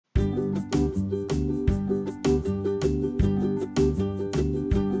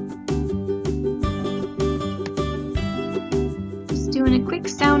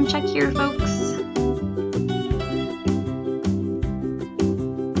quick sound check here, folks.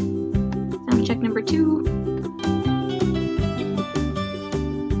 Sound check number 2.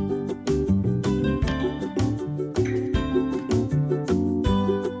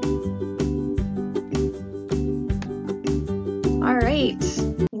 All right.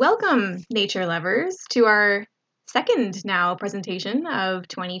 Welcome, nature lovers, to our second now presentation of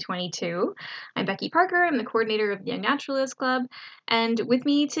 2022. I'm Becky Parker. I'm the coordinator of the Young Naturalists Club. And with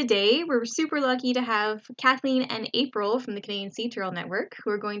me today, we're super lucky to have Kathleen and April from the Canadian Sea Turtle Network,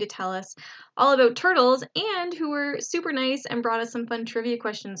 who are going to tell us all about turtles and who were super nice and brought us some fun trivia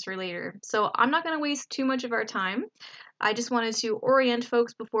questions for later. So I'm not going to waste too much of our time. I just wanted to orient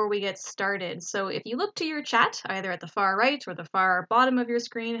folks before we get started. So if you look to your chat, either at the far right or the far bottom of your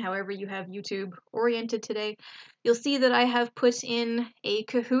screen, however you have YouTube oriented today, you'll see that I have put in a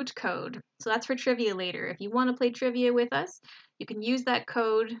Kahoot code. So that's for trivia later. If you want to play trivia with us, you can use that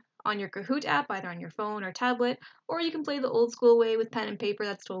code on your Kahoot app, either on your phone or tablet, or you can play the old school way with pen and paper.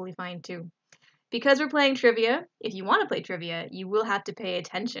 That's totally fine too. Because we're playing trivia, if you want to play trivia, you will have to pay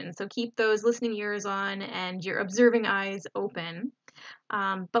attention. So keep those listening ears on and your observing eyes open.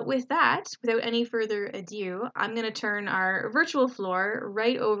 But with that, without any further ado, I'm going to turn our virtual floor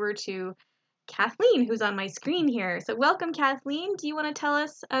right over to Kathleen, who's on my screen here. So welcome, Kathleen. Do you want to tell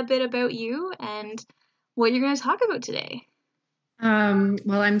us a bit about you and what you're going to talk about today?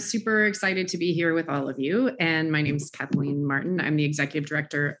 Well, I'm super excited to be here with all of you. And my name is Kathleen Martin. I'm the executive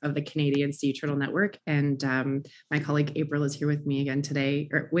director of the Canadian Sea Turtle Network. And my colleague April is here with me again today,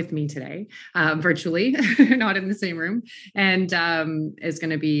 virtually, not in the same room, and is going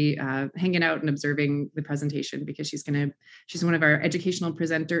to be hanging out and observing the presentation because she's one of our educational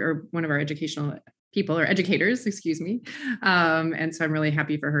people or educators, excuse me. And so I'm really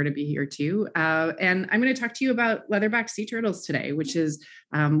happy for her to be here too. And I'm going to talk to you about leatherback sea turtles today, which is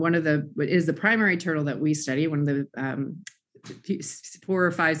the primary turtle that we study, one of the 4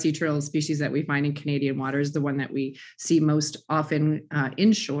 or 5 sea turtle species that we find in Canadian waters, the one that we see most often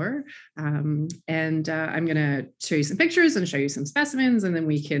inshore. And I'm going to show you some pictures and show you some specimens, and then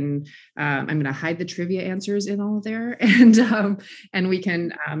we can, I'm going to hide the trivia answers in all of there, and we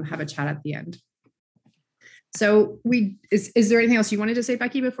can have a chat at the end. So is there anything else you wanted to say,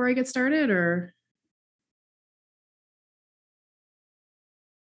 Becky, before I get started, or?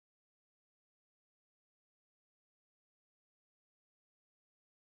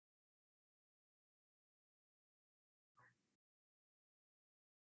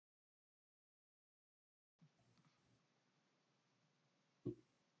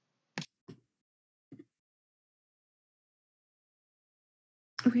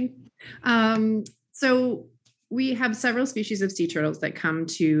 Okay. So we have several species of sea turtles that come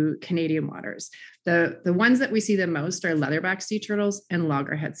to Canadian waters. The ones that we see the most are leatherback sea turtles and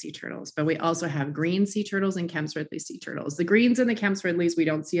loggerhead sea turtles, but we also have green sea turtles and Kemp's Ridley sea turtles. The greens and the Kemp's Ridleys we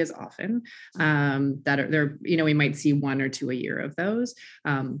don't see as often. We might see 1 or 2 a year of those.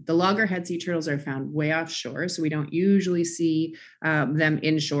 The loggerhead sea turtles are found way offshore, so we don't usually see them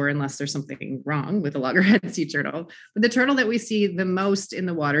inshore unless there's something wrong with the loggerhead sea turtle. But the turtle that we see the most in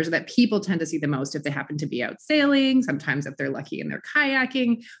the waters, that people tend to see the most if they happen to be out sailing, sometimes if they're lucky and they're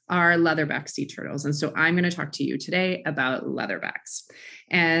kayaking, are leatherback sea turtles. And so I'm going to talk to you today about leatherbacks.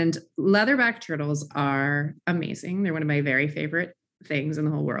 And leatherback turtles are amazing. They're one of my very favorite things in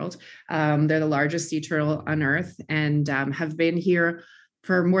the whole world. They're the largest sea turtle on Earth and have been here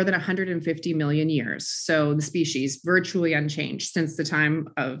for more than 150 million years. So the species virtually unchanged since the time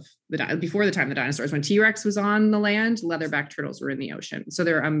of before the time of the dinosaurs. When T-Rex was on the land, leatherback turtles were in the ocean. So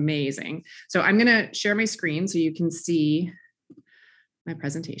they're amazing. So I'm going to share my screen so you can see my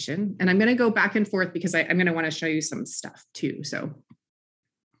presentation. And I'm going to go back and forth because I'm going to want to show you some stuff too. So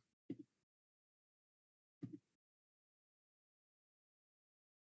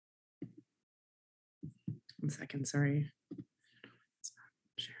one second, sorry. It's not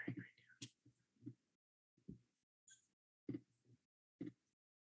sharing right now.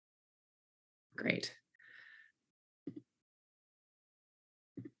 Great.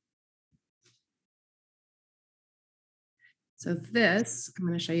 So this, I'm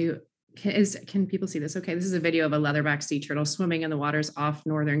going to show you, can people see this? Okay, this is a video of a leatherback sea turtle swimming in the waters off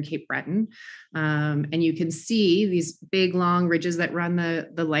northern Cape Breton. And you can see these big, long ridges that run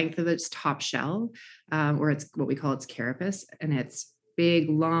the length of its top shell, or it's what we call its carapace, and its big,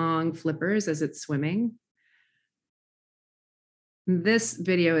 long flippers as it's swimming. This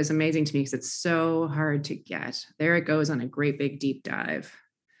video is amazing to me because it's so hard to get. There it goes on a great big deep dive.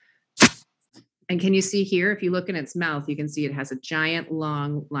 And can you see here, if you look in its mouth, you can see it has a giant,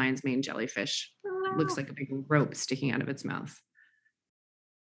 long lion's mane jellyfish. It looks like a big rope sticking out of its mouth.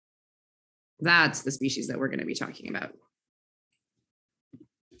 That's the species that we're going to be talking about.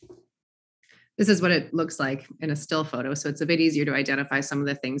 This is what it looks like in a still photo. So it's a bit easier to identify some of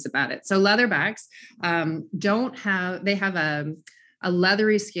the things about it. So leatherbacks they have a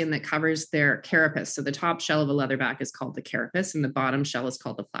leathery skin that covers their carapace. So the top shell of a leatherback is called the carapace and the bottom shell is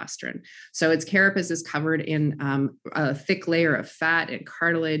called the plastron. So its carapace is covered in a thick layer of fat and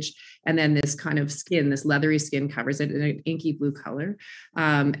cartilage. And then this kind of skin, this leathery skin covers it in an inky blue color.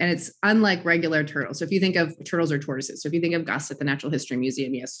 And it's unlike regular turtles. So if you think of turtles or tortoises, so if you think of Gus at the Natural History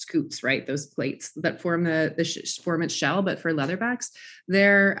Museum, he has scoops, right? Those plates that form form its shell. But for leatherbacks,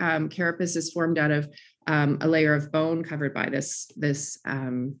 their carapace is formed out of a layer of bone covered by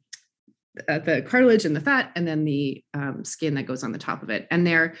the cartilage and the fat, and then the skin that goes on the top of it. And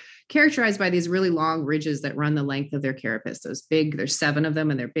they're characterized by these really long ridges that run the length of their carapace. There's 7 of them,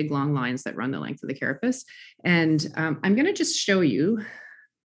 and they're big, long lines that run the length of the carapace. And I'm going to just show you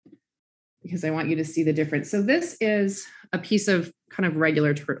because I want you to see the difference. So this is a piece of kind of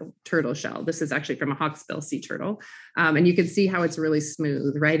regular turtle shell. This is actually from a hawksbill sea turtle. And you can see how it's really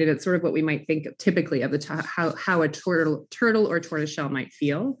smooth, right? And it's sort of what we might think of typically of how a turtle or tortoise shell might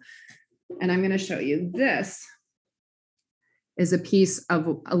feel. And I'm going to show you this is a piece of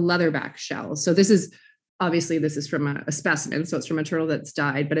a leatherback shell. So this is from a specimen. So it's from a turtle that's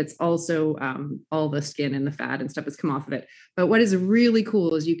died, but it's also all the skin and the fat and stuff has come off of it. But what is really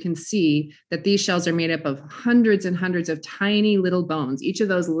cool is you can see that these shells are made up of hundreds and hundreds of tiny little bones. Each of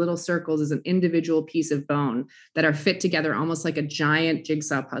those little circles is an individual piece of bone that are fit together almost like a giant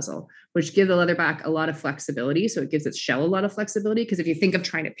jigsaw puzzle, which give the leatherback a lot of flexibility. So it gives its shell a lot of flexibility, because if you think of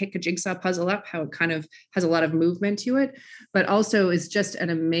trying to pick a jigsaw puzzle up, how it kind of has a lot of movement to it, but also is just an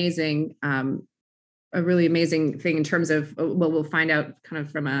amazing a really amazing thing in terms of, well, we'll find out kind of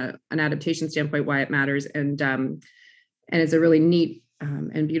from an adaptation standpoint why it matters. And it's a really neat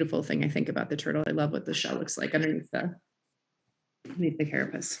and beautiful thing, I think, about the turtle. I love what the shell looks like underneath the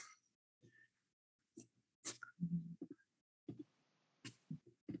carapace.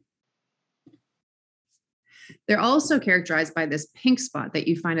 They're also characterized by this pink spot that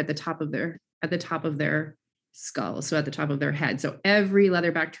you find at the top of their skull, so at the top of their head. So every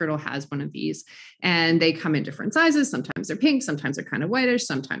leatherback turtle has one of these, and they come in different sizes. Sometimes they're pink, sometimes they're kind of whitish,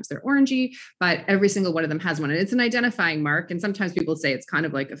 sometimes they're orangey, but every single one of them has one. And it's an identifying mark. And sometimes people say it's kind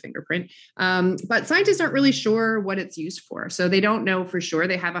of like a fingerprint, but scientists aren't really sure what it's used for. So they don't know for sure.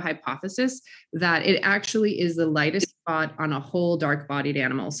 They have a hypothesis that it actually is the lightest spot on a whole dark bodied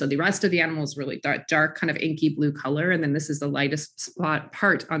animal. So the rest of the animal is really dark, kind of inky blue color. And then this is the lightest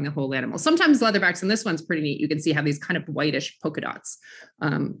part on the whole animal. Sometimes leatherbacks, and this one's pretty neat, you can see have these kind of whitish polka dots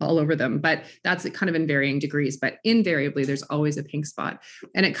all over them, but that's kind of in varying degrees, but invariably there's always a pink spot.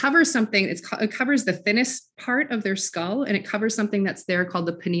 And it covers something, it covers the thinnest part of their skull, and it covers something that's there called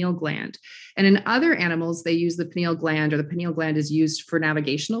the pineal gland. And in other animals, they use the pineal gland, or the pineal gland is used for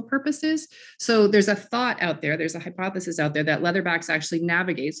navigational purposes. So there's a thought out there, there's a hypothesis out there that leatherbacks actually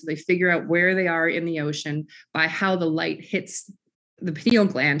navigate. So they figure out where they are in the ocean by how the light hits the pineal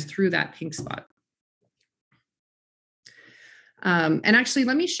gland through that pink spot. And actually,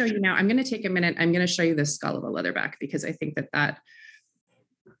 let me show you now. I'm going to take a minute. I'm going to show you the skull of a leatherback, because I think that I'm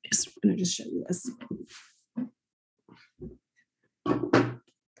going to just show you this.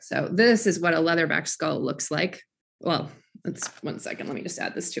 So this is what a leatherback skull looks like. Well, let's 1 second. Let me just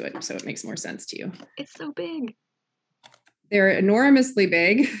add this to it so it makes more sense to you. It's so big. They're enormously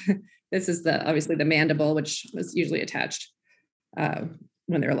big. This is obviously the mandible, which was usually attached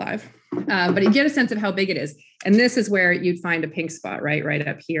when they're alive. But you get a sense of how big it is. And this is where you'd find a pink spot, right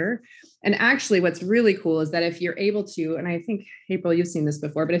up here. And actually what's really cool is that if you're able to, and I think, April, you've seen this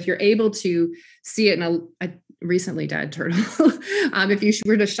before, but if you're able to see it in a recently dead turtle, if you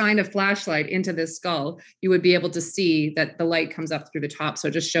were to shine a flashlight into this skull, you would be able to see that the light comes up through the top. So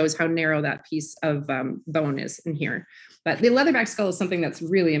it just shows how narrow that piece of bone is in here. But the leatherback skull is something that's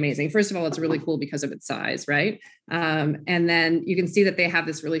really amazing. First of all, it's really cool because of its size, right? And then you can see that they have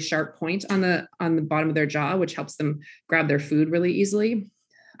this really sharp point on the bottom of their jaw, which helps them grab their food really easily.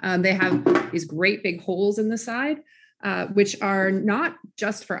 They have these great big holes in the side, which are not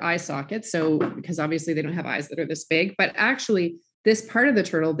just for eye sockets. So because obviously they don't have eyes that are this big, but actually this part of the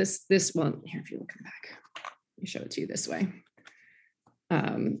turtle, this one here, if you will come back, let me show it to you this way.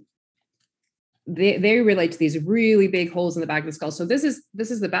 They relate to these really big holes in the back of the skull. So this is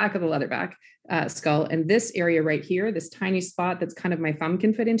the back of the leatherback skull. And this area right here, this tiny spot that's kind of my thumb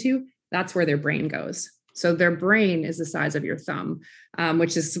can fit into, that's where their brain goes. So their brain is the size of your thumb,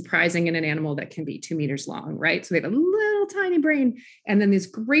 which is surprising in an animal that can be 2 meters long, right? So they have a little tiny brain, and then these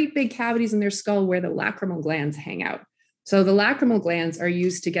great big cavities in their skull where the lacrimal glands hang out. So the lacrimal glands are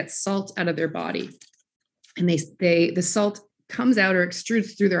used to get salt out of their body, and the salt comes out or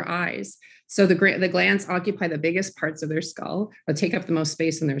extrudes through their eyes. So the glands occupy the biggest parts of their skull, or take up the most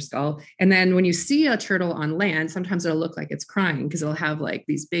space in their skull. And then when you see a turtle on land, sometimes it'll look like it's crying because it'll have like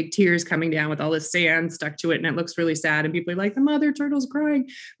these big tears coming down with all this sand stuck to it. And it looks really sad. And people are like, the mother turtle's crying,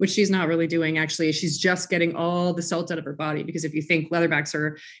 which she's not really doing. Actually, she's just getting all the salt out of her body. Because if you think leatherbacks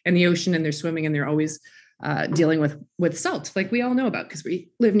are in the ocean and they're swimming and they're always dealing with salt, like we all know about because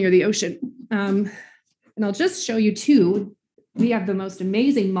we live near the ocean. And I'll just show you too, we have the most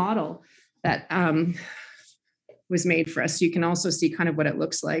amazing model that was made for us. So you can also see kind of what it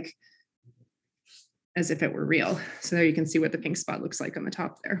looks like as if it were real. So there you can see what the pink spot looks like on the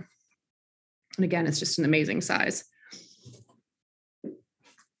top there. And again, it's just an amazing size.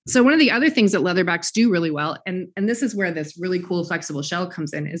 So one of the other things that leatherbacks do really well, and this is where this really cool flexible shell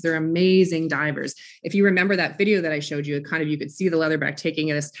comes in, is they're amazing divers. If you remember that video that I showed you, you could see the leatherback taking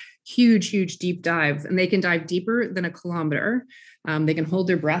this huge deep dive, and they can dive deeper than a kilometer. They can hold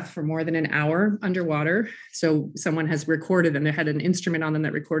their breath for more than an hour underwater. So someone has recorded them. They had an instrument on them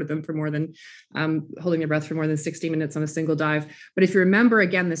that recorded them for more than holding their breath for more than 60 minutes on a single dive. But if you remember,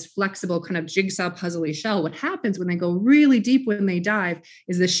 again, this flexible kind of jigsaw puzzly shell, what happens when they go really deep when they dive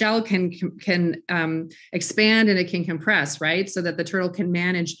is the shell can expand and it can compress, right? So that the turtle can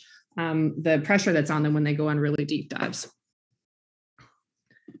manage the pressure that's on them when they go on really deep dives.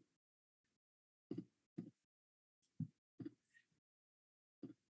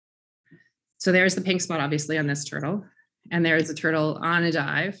 So there's the pink spot, obviously, on this turtle. And there's a turtle on a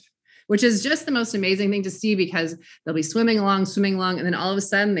dive, which is just the most amazing thing to see because they'll be swimming along, and then all of a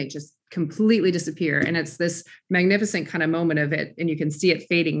sudden they just completely disappear. And it's this magnificent kind of moment of it. And you can see it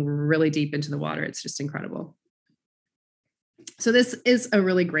fading really deep into the water. It's just incredible. So this is a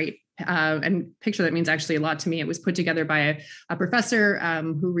really great and picture that means actually a lot to me. It was put together by a professor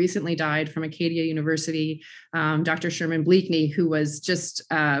who recently died from Acadia University, Dr. Sherman Bleakney, who was just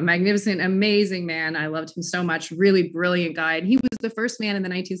a magnificent, amazing man. I loved him so much, really brilliant guy. And he was the first man in the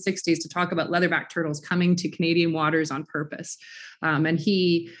 1960s to talk about leatherback turtles coming to Canadian waters on purpose. And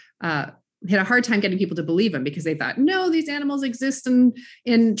he had a hard time getting people to believe him because they thought, no, these animals exist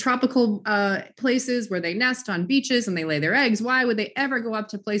in tropical places where they nest on beaches and they lay their eggs. Why would they ever go up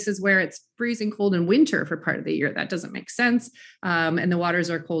to places where it's freezing cold in winter for part of the year? That doesn't make sense. And the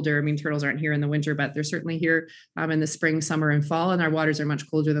waters are colder. I mean, turtles aren't here in the winter, but they're certainly here in the spring, summer, and fall. And our waters are much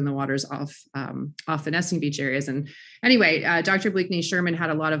colder than the waters off the nesting beach areas. And anyway, Dr. Bleakney Sherman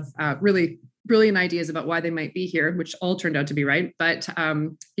had a lot of really brilliant ideas about why they might be here, which all turned out to be right. But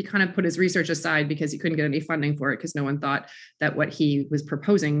he kind of put his research aside because he couldn't get any funding for it because no one thought that what he was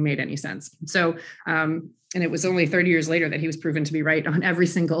proposing made any sense. So, and it was only 30 years later that he was proven to be right on every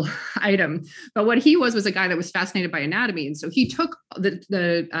single item. But what he was a guy that was fascinated by anatomy. And so he took the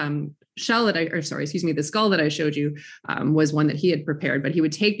skull that I showed you was one that he had prepared, but he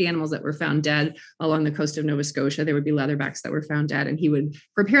would take the animals that were found dead along the coast of Nova Scotia. There would be leatherbacks that were found dead, and he would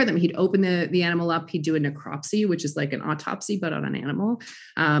prepare them. He'd open the animal up. He'd do a necropsy, which is like an autopsy, but on an animal.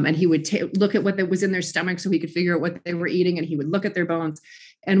 And he would look at what was in their stomach so he could figure out what they were eating, and he would look at their bones.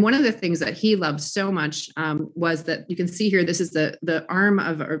 And one of the things that he loved so much was that you can see here, this is the arm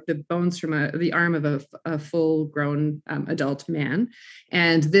or the bones from the arm of a full-grown adult man.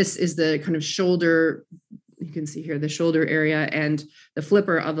 And this is the kind of shoulder, you can see here, the shoulder area and the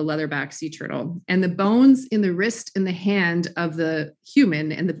flipper of the leatherback sea turtle. And the bones in the wrist and the hand of the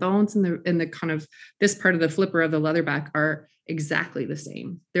human and the bones in the kind of this part of the flipper of the leatherback are exactly the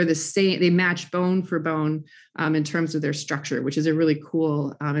same. They're the same. They match bone for bone in terms of their structure, which is a really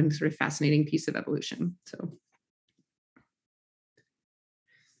cool and sort of fascinating piece of evolution. So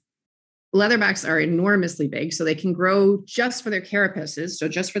leatherbacks are enormously big, so they can grow just for their carapaces, so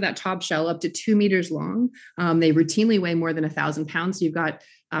just for that top shell, up to 2 meters long. They routinely weigh more than 1,000 pounds. So you've got,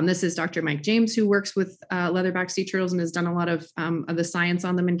 this is Dr. Mike James, who works with leatherback sea turtles and has done a lot of the science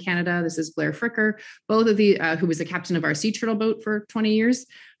on them in Canada. This is Blair Fricker, both of the, who was the captain of our sea turtle boat for 20 years.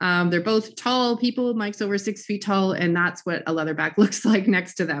 They're both tall people. Mike's over 6 feet tall, and that's what a leatherback looks like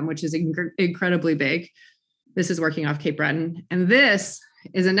next to them, which is incredibly big. This is working off Cape Breton. And this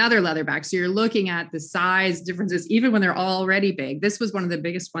is another leatherback. So you're looking at the size differences, even when they're already big. This was one of the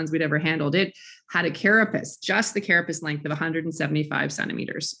biggest ones we'd ever handled. It had a carapace, just the carapace length of 175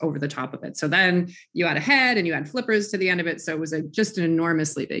 centimeters over the top of it. So then you add a head and you add flippers to the end of it. So it was just an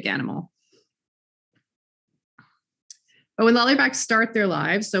enormously big animal. But when leatherbacks start their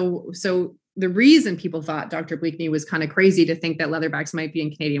lives, so the reason people thought Dr. Bleakney was kind of crazy to think that leatherbacks might be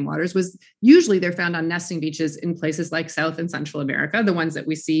in Canadian waters was usually they're found on nesting beaches in places like South and Central America, the ones that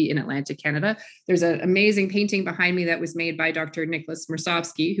we see in Atlantic Canada. There's an amazing painting behind me that was made by Dr. Nicholas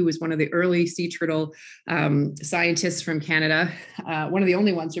Mersovsky, who was one of the early sea turtle scientists from Canada, one of the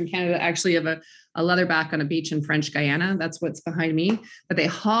only ones from Canada actually of a leatherback on a beach in French Guiana. That's what's behind me. But they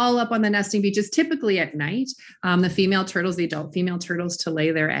haul up on the nesting beaches, typically at night, the female turtles, the adult female turtles, to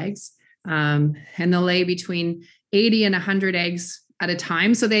lay their eggs. And they'll lay between 80 and 100 eggs at a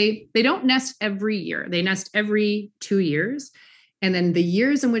time. So they don't nest every year. They nest every 2 years. And then the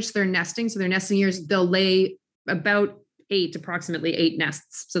years in which they're nesting, so their nesting years, they'll lay about approximately 8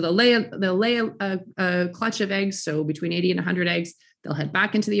 nests. So they'll lay a clutch of eggs. So between 80 and 100 eggs, they'll head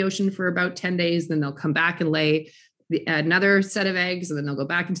back into the ocean for about 10 days. Then they'll come back and lay another set of eggs, and then they'll go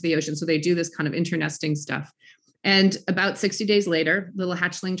back into the ocean. So they do this kind of internesting stuff. And about 60 days later, little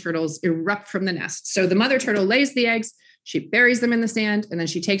hatchling turtles erupt from the nest. So the mother turtle lays the eggs, she buries them in the sand, and then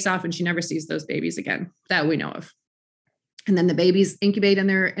she takes off and she never sees those babies again that we know of. And then the babies incubate in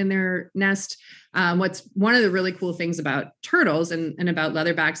their nest. What's one of the really cool things about turtles and about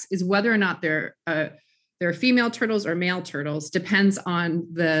leatherbacks is whether or not they're female turtles or male turtles depends on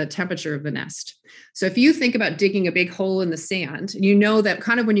the temperature of the nest. So if you think about digging a big hole in the sand, you know that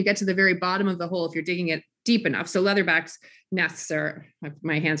kind of when you get to the very bottom of the hole, if you're digging it deep enough. So leatherbacks nests are,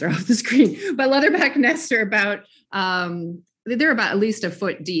 my hands are off the screen, but leatherback nests are about, they're about at least a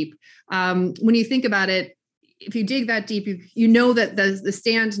foot deep. When you think about it, if you dig that deep, you know that the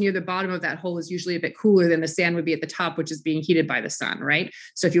sand near the bottom of that hole is usually a bit cooler than the sand would be at the top, which is being heated by the sun, right?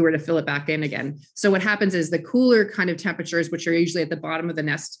 So if you were to fill it back in again. So what happens is the cooler kind of temperatures, which are usually at the bottom of the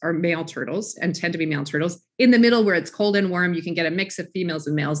nest, are male turtles and tend to be male turtles. In the middle where it's cold and warm, you can get a mix of females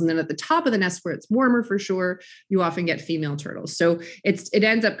and males. And then at the top of the nest where it's warmer for sure, you often get female turtles. So it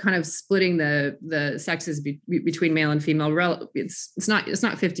ends up kind of splitting the sexes between male and female. It's not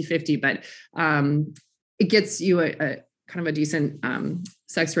 50-50, but it gets you a kind of a decent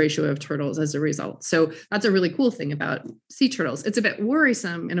sex ratio of turtles as a result. So that's a really cool thing about sea turtles. It's a bit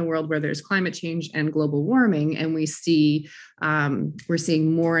worrisome in a world where there's climate change and global warming, and we're seeing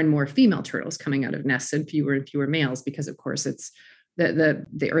more and more female turtles coming out of nests and fewer males, because of course it's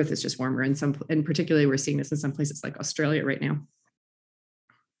the earth is just warmer, and particularly we're seeing this in some places like Australia right now.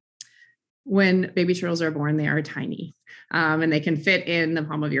 When baby turtles are born, they are tiny, and they can fit in the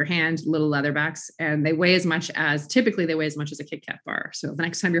palm of your hand, little leatherbacks, and they weigh as much as a Kit Kat bar. So the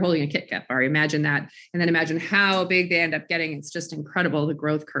next time you're holding a Kit Kat bar, imagine that, and then imagine how big they end up getting. It's just incredible, the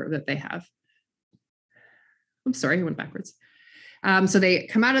growth curve that they have. I'm sorry, I went backwards. So they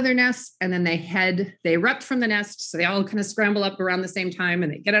come out of their nests, and then they erupt from the nest. So they all kind of scramble up around the same time,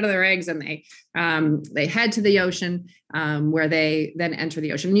 and they get out of their eggs, and they head to the ocean, where they then enter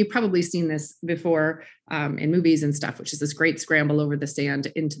the ocean. And you've probably seen this before in movies and stuff, which is this great scramble over the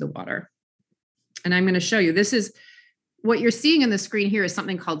sand into the water. And I'm going to show you, this is what you're seeing on the screen here is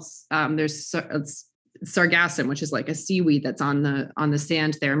something called, it's sargassum, which is like a seaweed that's on the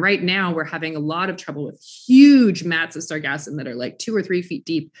sand there. And right now we're having a lot of trouble with huge mats of sargassum that are like 2 or 3 feet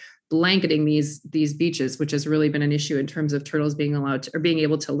deep, blanketing these beaches, which has really been an issue in terms of turtles being allowed to, or being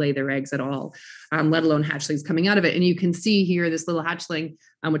able to lay their eggs at all, let alone hatchlings coming out of it. And you can see here this little hatchling,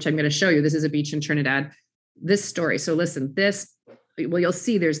 which I'm going to show you. This is a beach in Trinidad. This story. So listen, you'll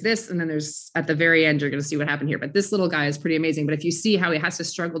see there's this, and then there's at the very end, you're going to see what happened here. But this little guy is pretty amazing. But if you see how he has to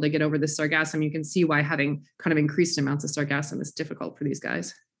struggle to get over this sargassum, you can see why having kind of increased amounts of sargassum is difficult for these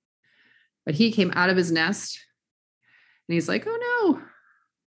guys. But he came out of his nest and he's like, oh no,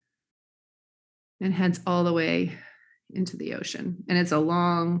 and heads all the way into the ocean. And it's a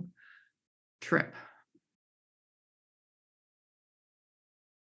long trip.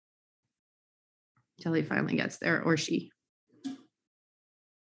 Till he finally gets there, or she.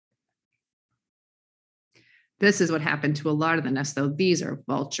 This is what happened to a lot of the nests, though. These are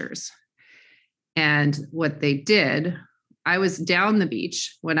vultures. And what they did, I was down the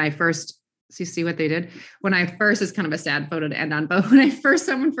beach when I first, so you see what they did? When I first, it's kind of a sad photo to end on, but when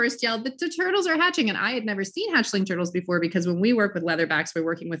someone first yelled that the turtles are hatching, and I had never seen hatchling turtles before, because when we work with leatherbacks, we're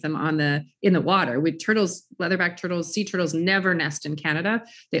working with them in the water. Leatherback turtles, sea turtles never nest in Canada.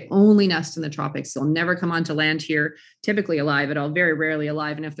 They only nest in the tropics. They'll never come onto land here, typically alive at all, very rarely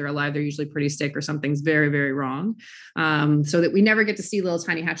alive. And if they're alive, they're usually pretty sick or something's very, very wrong. So that we never get to see little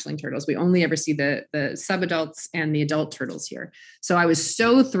tiny hatchling turtles. We only ever see the subadults and the adult turtles here. So I was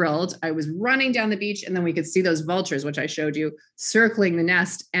so thrilled. I was running down the beach, and then we could see those vultures, which I showed you, circling the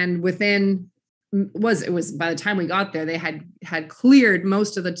nest. And it was by the time we got there, they had cleared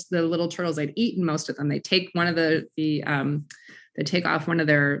most of the little turtles. They'd eaten most of them. They take one of the They take off one of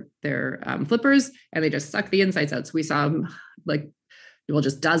their flippers and they just suck the insides out. So we saw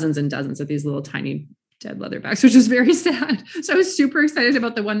just dozens and dozens of these little tiny dead leatherbacks, which is very sad. So I was super excited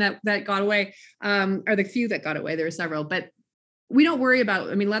about the one that got away, or the few that got away. There were several, but we don't worry about,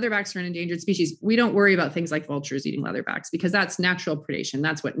 leatherbacks are an endangered species. We don't worry about things like vultures eating leatherbacks because that's natural predation.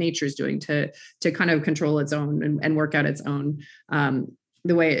 That's what nature's doing to kind of control its own and work out its own,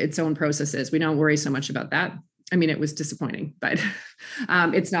 the way its own process is. We don't worry so much about that. It was disappointing, but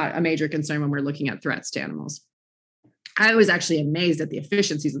it's not a major concern when we're looking at threats to animals. I was actually amazed at the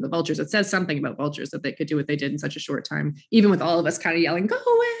efficiencies of the vultures. It says something about vultures that they could do what they did in such a short time, even with all of us kind of yelling, "Go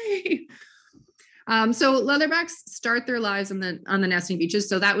away!" So leatherbacks start their lives on the nesting beaches.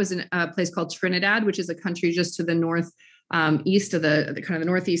 So that was in a place called Trinidad, which is a country just to the north east of the kind of the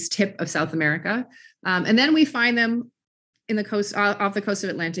northeast tip of South America. And then we find them in the coast off the coast of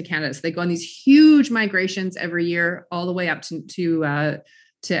Atlantic Canada. So they go on these huge migrations every year, all the way up to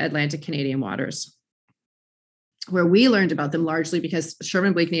Atlantic Canadian waters, where we learned about them largely because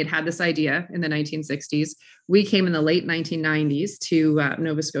Sherman Blakeney had this idea in the 1960s. We came in the late 1990s to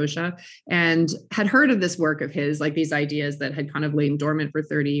Nova Scotia and had heard of this work of his, like these ideas that had kind of lain dormant for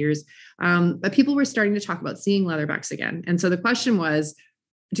 30 years. But people were starting to talk about seeing leatherbacks again. And so the question was,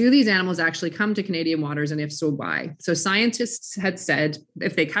 do these animals actually come to Canadian waters? And if so, why? So scientists had said,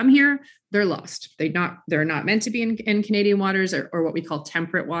 if they come here, they're lost. They're not meant to be in Canadian waters or what we call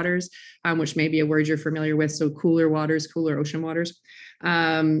temperate waters, which may be a word you're familiar with. So cooler waters, cooler ocean waters.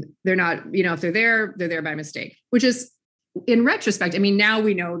 They're not, if they're there by mistake, which is, in retrospect, now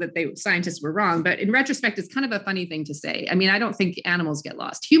we know that scientists were wrong, but in retrospect, it's kind of a funny thing to say. I don't think animals get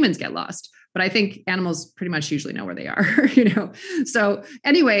lost. Humans get lost, but I think animals pretty much usually know where they are, So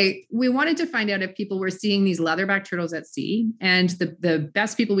anyway, we wanted to find out if people were seeing these leatherback turtles at sea. And the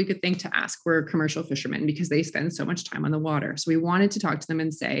best people we could think to ask were commercial fishermen because they spend so much time on the water. So we wanted to talk to them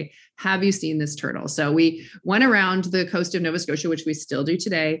and say, have you seen this turtle? So we went around the coast of Nova Scotia, which we still do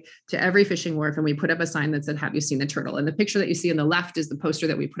today, to every fishing wharf. And we put up a sign that said, have you seen the turtle? And the picture that you see on the left is the poster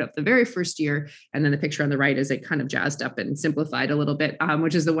that we put up the very first year. And then the picture on the right is it kind of jazzed up and simplified a little bit,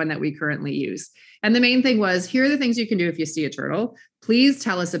 which is the one that we currently use. And the main thing was, here are the things you can do if you see a turtle. Please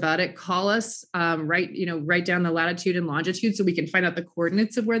tell us about it. Call us, write down the latitude and longitude so we can find out the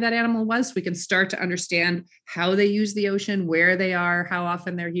coordinates of where that animal was. So we can start to understand how they use the ocean, where they are, how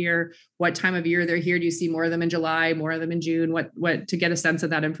often they're here, what time of year they're here. Do you see more of them in July, more of them in June? What to get a sense of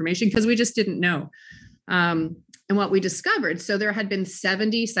that information? Because we just didn't know. And what we discovered, so there had been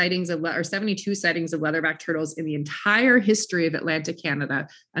 72 sightings of leatherback turtles in the entire history of Atlantic Canada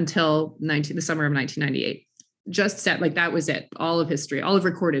until the summer of 1998. That was it. All of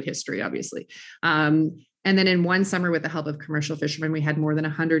recorded history, obviously. And then in one summer, with the help of commercial fishermen, we had more than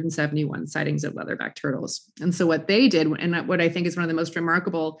 171 sightings of leatherback turtles. And so what they did, and what I think is one of the most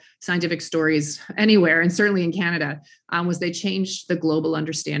remarkable scientific stories anywhere, and certainly in Canada, was they changed the global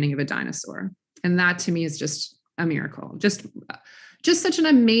understanding of a dinosaur. And that to me is just a miracle, just such an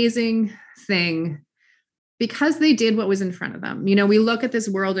amazing thing, because they did what was in front of them. We look at this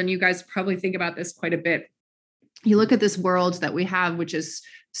world, and you guys probably think about this quite a bit. You look at this world that we have, which is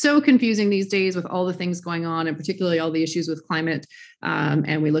so confusing these days with all the things going on, and particularly all the issues with climate.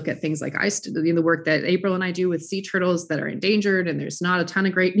 And we look at things like the work that April and I do with sea turtles that are endangered, and there's not a ton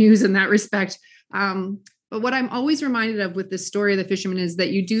of great news in that respect. But what I'm always reminded of with this story of the fisherman is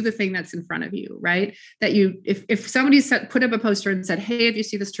that you do the thing that's in front of you, right? That if somebody put up a poster and said, hey, if you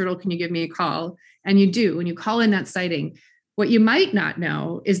see this turtle, can you give me a call? And you do, and you call in that sighting, what you might not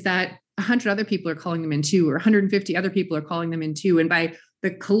know is that 100 other people are calling them in too, or 150 other people are calling them in too. And by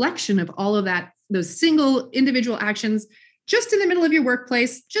the collection of all of that, those single individual actions, just in the middle of your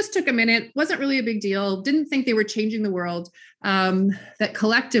workplace, just took a minute, wasn't really a big deal, didn't think they were changing the world, that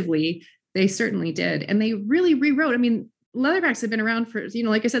collectively, they certainly did. And they really rewrote. Leatherbacks have been around for,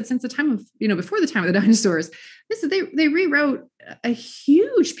 like I said, since the time of, before the time of the dinosaurs. They rewrote a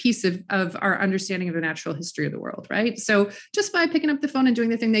huge piece of our understanding of the natural history of the world, right? So just by picking up the phone and doing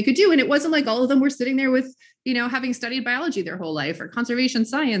the thing they could do. And it wasn't like all of them were sitting there with, having studied biology their whole life or conservation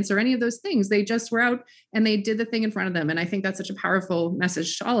science or any of those things. They just were out and they did the thing in front of them. And I think that's such a powerful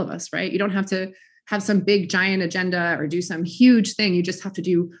message to all of us, right? You don't have to have some big giant agenda or do some huge thing. You just have to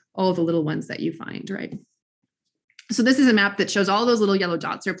do all the little ones that you find, right? So this is a map that shows all those little yellow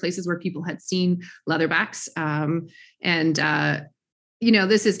dots are places where people had seen leatherbacks.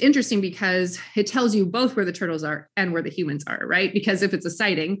 This is interesting because it tells you both where the turtles are and where the humans are, right? Because if it's a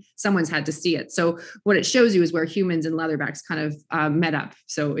sighting, someone's had to see it. So what it shows you is where humans and leatherbacks kind of met up.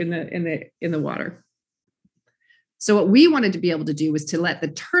 So in the water. So what we wanted to be able to do was to let the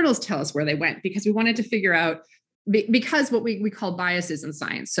turtles tell us where they went, because we wanted to figure out because what we call biases in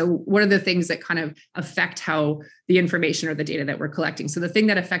science. So what are the things that kind of affect how the information or the data that we're collecting? So the thing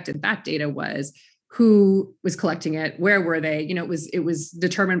that affected that data was who was collecting it, where were they? It was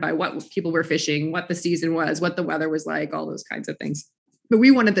determined by what people were fishing, what the season was, what the weather was like, all those kinds of things. But we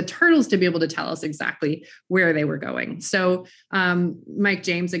wanted the turtles to be able to tell us exactly where they were going. So Mike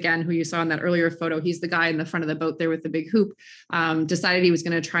James, again, who you saw in that earlier photo, he's the guy in the front of the boat there with the big hoop, decided he was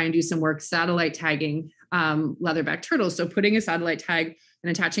going to try and do some work satellite tagging leatherback turtles. So putting a satellite tag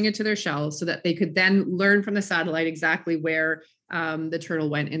and attaching it to their shell so that they could then learn from the satellite exactly where the turtle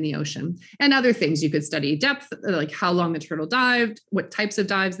went in the ocean. And other things, you could study depth, like how long the turtle dived, what types of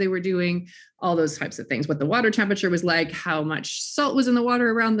dives they were doing, all those types of things, what the water temperature was like, how much salt was in the water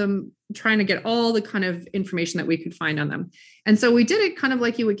around them, trying to get all the kind of information that we could find on them. And so we did it kind of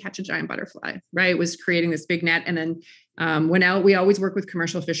like you would catch a giant butterfly, right? It was creating this big net. And then went out. We always work with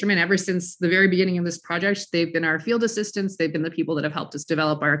commercial fishermen. Ever since the very beginning of this project, they've been our field assistants. They've been the people that have helped us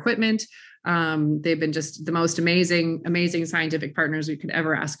develop our equipment. They've been just the most amazing scientific partners we could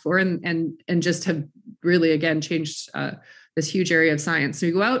ever ask for, and just have really, again, changed this huge area of science. So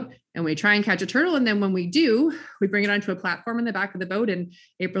we go out and we try and catch a turtle. And then when we do, we bring it onto a platform in the back of the boat. And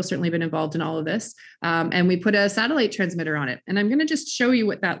April's certainly been involved in all of this. And we put a satellite transmitter on it. And I'm going to just show you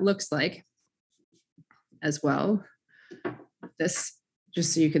what that looks like as well. This,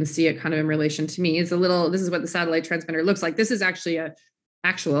 just so you can see it kind of in relation to me, this is what the satellite transmitter looks like. This is actually a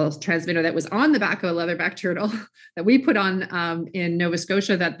actual transmitter that was on the back of a leatherback turtle that we put on in Nova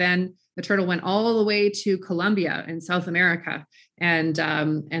Scotia, that then the turtle went all the way to Colombia in South America. And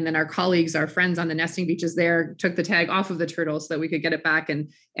then our colleagues, our friends on the nesting beaches there, took the tag off of the turtle so that we could get it back.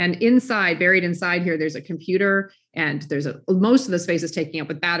 And inside, buried inside here, there's a computer, and most of the space is taking up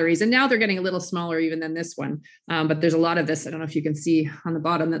with batteries. And now they're getting a little smaller even than this one. But there's a lot of this, I don't know if you can see on the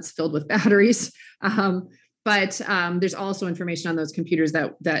bottom, that's filled with batteries. But there's also information on those computers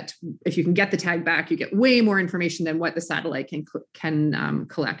that if you can get the tag back, you get way more information than what the satellite can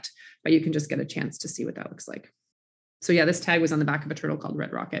collect. But you can just get a chance to see what that looks like. So yeah, this tag was on the back of a turtle called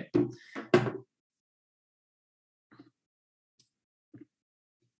Red Rocket.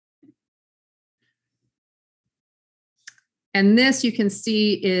 And this, you can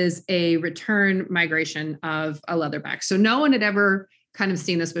see, is a return migration of a leatherback. So no one had ever kind of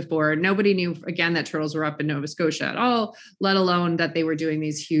seen this before. Nobody knew, again, that turtles were up in Nova Scotia at all, let alone that they were doing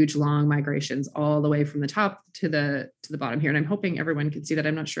these huge, long migrations all the way from the top to the bottom here. And I'm hoping everyone can see that.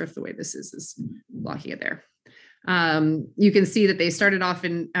 I'm not sure if the way this is blocking it there. You can see that they started off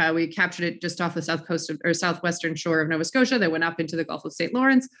we captured it just off the south coast or southwestern shore of Nova Scotia. They went up into the Gulf of St.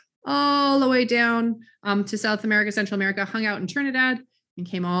 Lawrence, all the way down to South America, Central America, hung out in Trinidad, and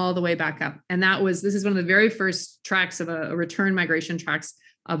came all the way back up. And this is one of the very first tracks of a return migration tracks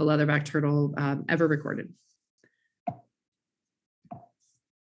of a leatherback turtle ever recorded.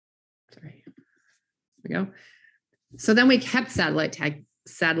 Sorry, there we go. So then we kept satellite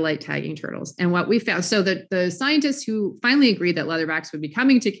tagging turtles. And what we found, so the scientists who finally agreed that leatherbacks would be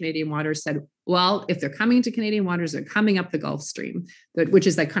coming to Canadian waters said, well, if they're coming to Canadian waters, they're coming up the Gulf Stream, which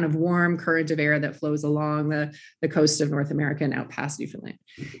is that kind of warm current of air that flows along the coast of North America and out past Newfoundland.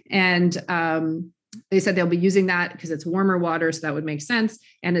 And they said they'll be using that because it's warmer water, so that would make sense.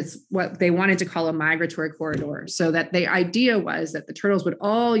 And it's what they wanted to call a migratory corridor. So that the idea was that the turtles would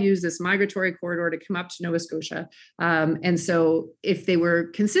all use this migratory corridor to come up to Nova Scotia. And so if they were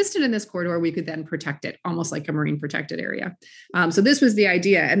consistent in this corridor, we could then protect it, almost like a marine protected area. So this was the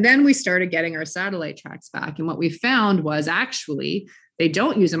idea. And then we started getting our satellite tracks back. And what we found was actually they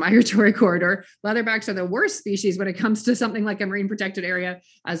don't use a migratory corridor. Leatherbacks are the worst species when it comes to something like a marine protected area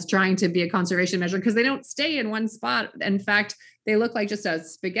as trying to be a conservation measure, because they don't stay in one spot. In fact, they look like just a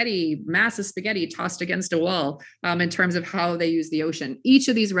mass of spaghetti tossed against a wall in terms of how they use the ocean. Each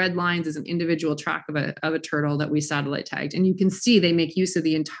of these red lines is an individual track of a turtle that we satellite tagged. And you can see they make use of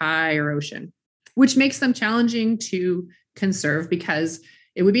the entire ocean, which makes them challenging to conserve, because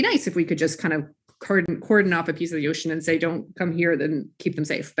it would be nice if we could just kind of cordon off a piece of the ocean and say, don't come here, then keep them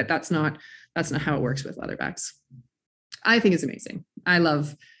safe. But that's not how it works with leatherbacks. I think it's amazing. I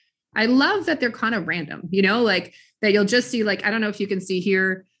love that they're kind of random, like that you'll just see, like, I don't know if you can see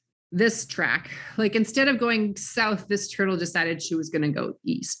here, this track, like instead of going south, this turtle decided she was going to go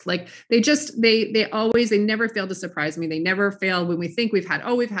east. Like they never fail to surprise me. They never fail when we think we've had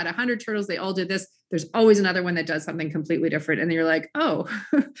 100 turtles. They all did this. There's always another one that does something completely different. And you're like, oh,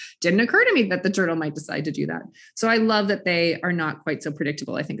 didn't occur to me that the turtle might decide to do that. So I love that they are not quite so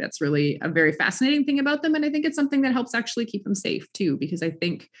predictable. I think that's really a very fascinating thing about them. And I think it's something that helps actually keep them safe too, because I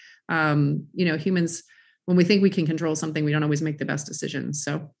think, humans, when we think we can control something, we don't always make the best decisions.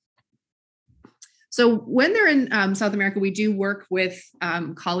 So So when they're in South America, we do work with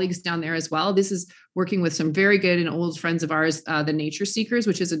colleagues down there as well. This is working with some very good and old friends of ours, the Nature Seekers,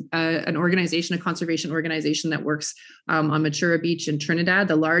 which is an organization, a conservation organization that works on Matura Beach in Trinidad,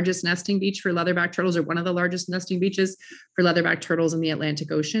 the largest nesting beach for leatherback turtles, or one of the largest nesting beaches for leatherback turtles in the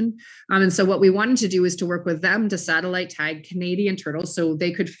Atlantic Ocean. And so what we wanted to do is to work with them to satellite tag Canadian turtles so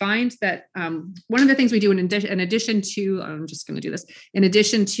they could find that one of the things we do in addition to, I'm just going to do this, in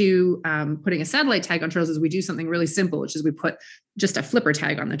addition to putting a satellite tag on turtles, is we do something really simple, which is we put just a flipper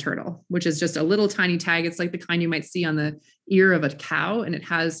tag on the turtle, which is just a little tiny tag. It's like the kind you might see on the ear of a cow. And it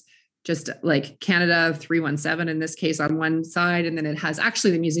has just like Canada 317 in this case on one side. And then it has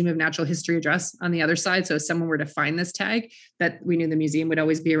actually the Museum of Natural History address on the other side. So if someone were to find this tag, that we knew the museum would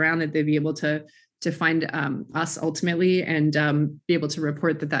always be around, that they'd be able to find us ultimately and be able to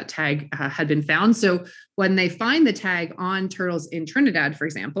report that that tag had been found. So when they find the tag on turtles in Trinidad, for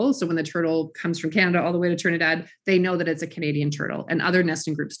example, so when the turtle comes from Canada all the way to Trinidad, they know that it's a Canadian turtle, and other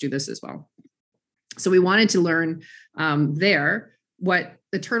nesting groups do this as well. So we wanted to learn there what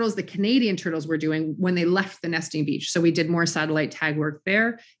the Canadian turtles were doing when they left the nesting beach. So we did more satellite tag work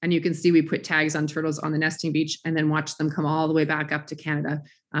there. And you can see we put tags on turtles on the nesting beach and then watch them come all the way back up to Canada.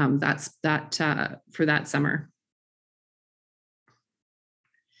 That's for that summer.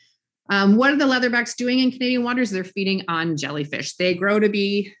 What are the leatherbacks doing in Canadian waters? They're feeding on jellyfish. They grow to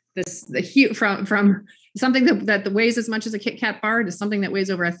be from something that weighs as much as a Kit Kat bar to something that weighs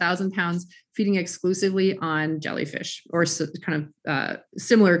over 1,000 pounds, feeding exclusively on jellyfish, or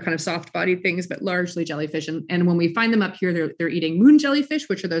similar kind of soft-bodied things, but largely jellyfish. And when we find them up here, they're eating moon jellyfish,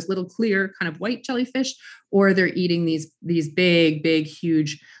 which are those little clear kind of white jellyfish, or they're eating these big,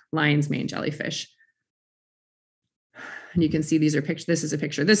 huge lion's mane jellyfish. And you can see these are pictures. This is a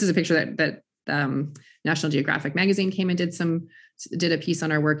picture that National Geographic magazine came and did a piece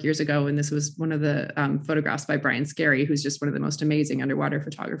on our work years ago. And this was one of the photographs by Brian Scarry, who's just one of the most amazing underwater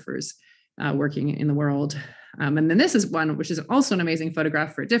photographers working in the world. And then this is one, which is also an amazing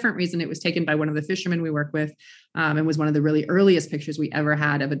photograph for a different reason. It was taken by one of the fishermen we work with, and was one of the really earliest pictures we ever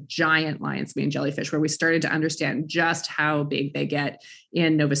had of a giant lion's mane jellyfish, where we started to understand just how big they get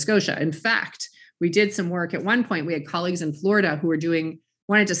in Nova Scotia. In fact, we did some work at one point. We had colleagues in Florida who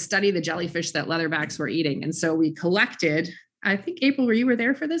wanted to study the jellyfish that leatherbacks were eating. And so we collected, I think, April, you were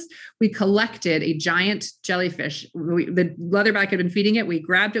there for this? We collected a giant jellyfish. The leatherback had been feeding it. We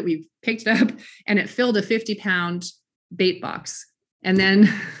grabbed it, we picked it up, and it filled a 50-pound bait box. And then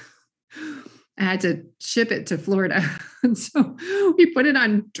I had to ship it to Florida. And so we put it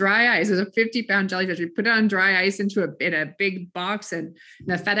on dry ice. It was a 50-pound jellyfish. We put it on dry ice in a big box. And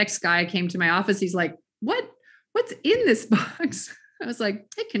the FedEx guy came to my office. He's like, what's in this box? I was like,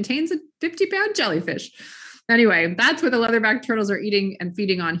 it contains a 50-pound jellyfish. Anyway, that's what the leatherback turtles are eating and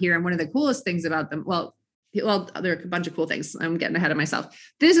feeding on here. And one of the coolest things about them, well, there are a bunch of cool things. I'm getting ahead of myself.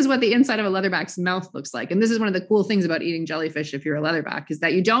 This is what the inside of a leatherback's mouth looks like. And this is one of the cool things about eating jellyfish if you're a leatherback, is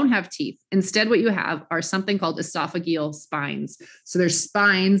that you don't have teeth. Instead, what you have are something called esophageal spines. So there's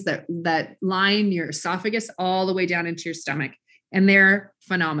spines that line your esophagus all the way down into your stomach. And they're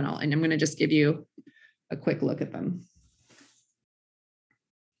phenomenal. And I'm going to just give you a quick look at them.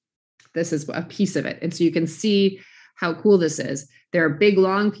 This is a piece of it. And so you can see how cool this is. There are big,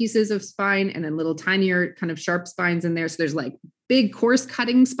 long pieces of spine and then little tinier kind of sharp spines in there. So there's like big coarse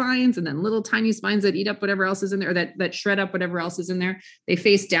cutting spines and then little tiny spines that eat up whatever else is in there, or that shred up whatever else is in there. They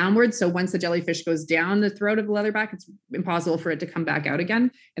face downward. So once the jellyfish goes down the throat of the leatherback, it's impossible for it to come back out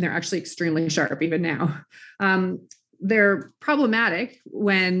again. And they're actually extremely sharp even now. They're problematic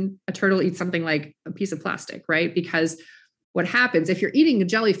when a turtle eats something like a piece of plastic, right? Because what happens if you're eating a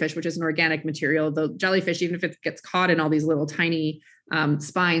jellyfish, which is an organic material, the jellyfish, even if it gets caught in all these little tiny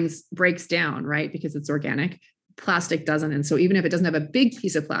spines, breaks down, right? Because it's organic. Plastic doesn't. And so even if it doesn't have a big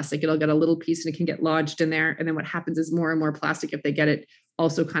piece of plastic, it'll get a little piece and it can get lodged in there. And then what happens is more and more plastic, if they get it,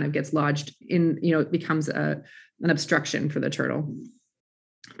 also kind of gets lodged in, it becomes an obstruction for the turtle.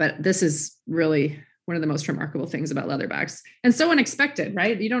 But this is really one of the most remarkable things about leatherbacks, and so unexpected,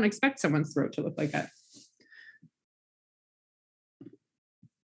 right? You don't expect someone's throat to look like that.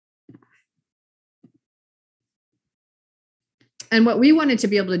 And what we wanted to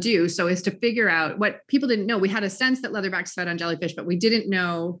be able to do is to figure out what people didn't know. We had a sense that leatherbacks fed on jellyfish, but we didn't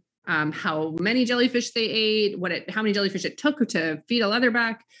know how many jellyfish they ate, how many jellyfish it took to feed a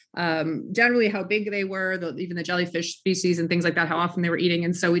leatherback, generally how big they were, even the jellyfish species and things like that, how often they were eating.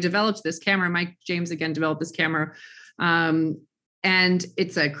 And so we developed this camera. Mike James again developed this camera, and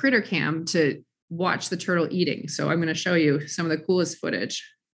it's a critter cam to watch the turtle eating. So I'm going to show you some of the coolest footage.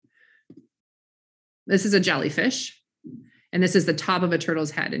 This is a jellyfish. And this is the top of a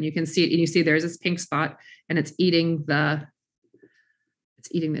turtle's head. And you can see it, and you see there's this pink spot, and it's eating the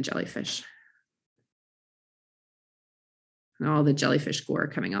jellyfish. And all the jellyfish gore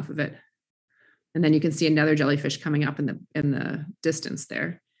coming off of it. And then you can see another jellyfish coming up in the distance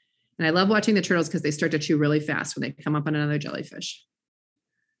there. And I love watching the turtles because they start to chew really fast when they come up on another jellyfish.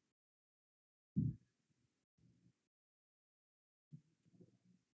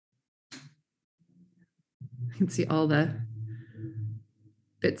 You can see all the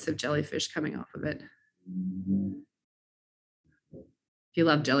bits of jellyfish coming off of it. If you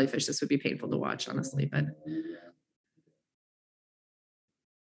love jellyfish, this would be painful to watch, honestly, but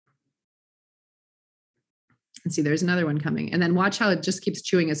and see, there's another one coming. And then watch how it just keeps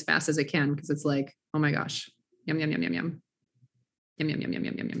chewing as fast as it can, because it's like, oh my gosh, yum, yum, yum, yum, yum. Yum, yum, yum, yum,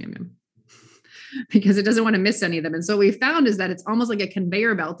 yum, yum, yum, yum, yum. Because it doesn't want to miss any of them. And so what we found is that it's almost like a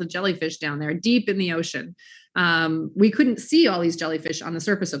conveyor belt of jellyfish down there deep in the ocean. We couldn't see all these jellyfish on the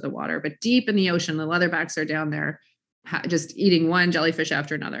surface of the water, but deep in the ocean, the leatherbacks are down there just eating one jellyfish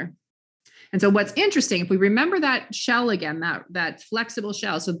after another. And so what's interesting, if we remember that shell again, that flexible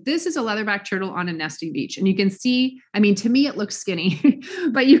shell. So this is a leatherback turtle on a nesting beach. And you can see, I mean, to me, it looks skinny,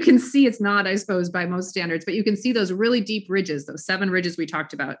 but you can see it's not, I suppose, by most standards, but you can see those really deep ridges, those 7 ridges we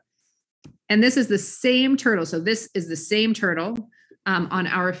talked about. And this is the same turtle. So this is the same turtle on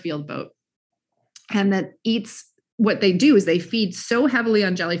our field boat. And that eats, what they do is they feed so heavily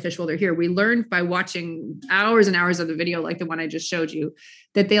on jellyfish while they're here. We learned by watching hours and hours of the video, like the one I just showed you,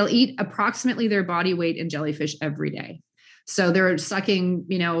 that they'll eat approximately their body weight in jellyfish every day. So they're sucking,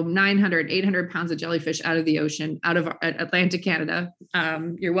 900, 800 pounds of jellyfish out of the ocean, out of Atlantic Canada.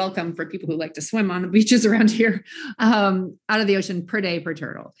 You're welcome for people who like to swim on the beaches around here, out of the ocean per day per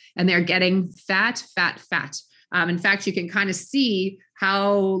turtle. And they're getting fat. In fact, you can kind of see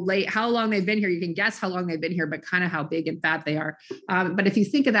how long they've been here. You can guess how long they've been here, but kind of how big and fat they are. But if you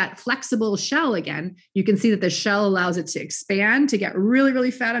think of that flexible shell again, you can see that the shell allows it to expand to get really,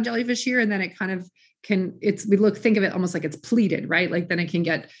 really fat on jellyfish here. And then it kind of think of it almost like it's pleated, right? Like then it can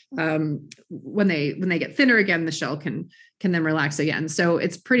get, when they get thinner again, the shell can then relax again. So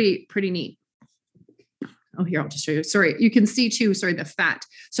it's pretty neat. Oh, here, I'll just show you. Sorry, you can see too, the fat.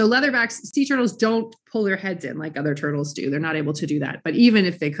 So leatherbacks, sea turtles don't pull their heads in like other turtles do. They're not able to do that. But even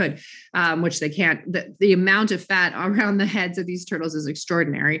if they could, which they can't, the amount of fat around the heads of these turtles is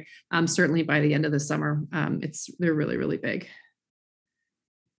extraordinary. Certainly by the end of the summer, they're really, really big.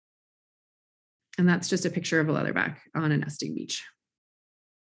 And that's just a picture of a leatherback on a nesting beach.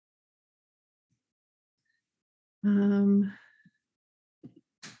 And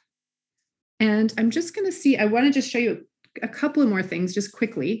I'm just going to see, I want to just show you a couple of more things just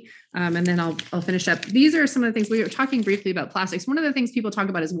quickly, and then I'll finish up. These are some of the things we were talking briefly about plastics. One of the things people talk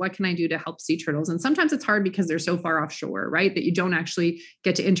about is what can I do to help sea turtles? And sometimes it's hard because they're so far offshore, right? That you don't actually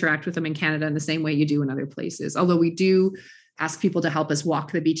get to interact with them in Canada in the same way you do in other places. Although we do ask people to help us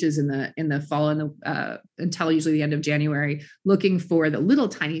walk the beaches in the fall until usually the end of January, looking for the little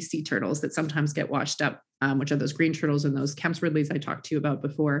tiny sea turtles that sometimes get washed up, which are those green turtles and those Kemp's Ridleys I talked to you about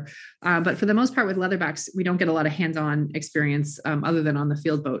before. But for the most part with leatherbacks, we don't get a lot of hands-on experience other than on the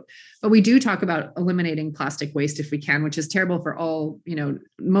field boat. But we do talk about eliminating plastic waste if we can, which is terrible for all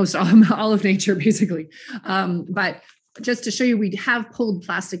of nature, basically. But just to show you, we have pulled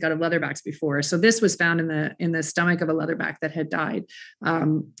plastic out of leatherbacks before. So this was found in the stomach of a leatherback that had died.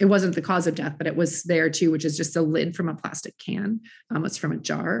 It wasn't the cause of death, but it was there too, which is just a lid from a plastic can. It's from a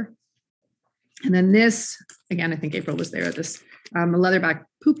jar. And then this, again, I think April was there at this, a leatherback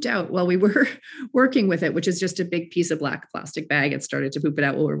pooped out while we were working with it, which is just a big piece of black plastic bag. It started to poop it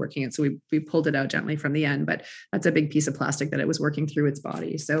out while we were working it. So we pulled it out gently from the end, but that's a big piece of plastic that it was working through its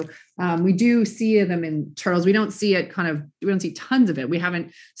body. So we do see them in turtles. We don't see tons of it. We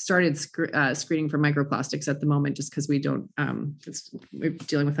haven't started screening for microplastics at the moment, just because we're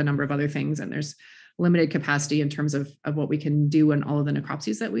dealing with a number of other things, and there's limited capacity in terms of what we can do and all of the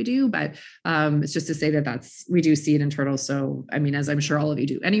necropsies that we do. But it's just to say that we do see it in turtles. So, I mean, as I'm sure all of you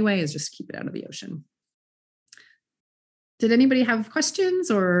do anyway, is just keep it out of the ocean. Did anybody have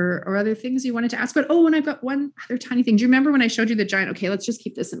questions or other things you wanted to ask? But, and I've got one other tiny thing. Do you remember when I showed you the giant? Okay, let's just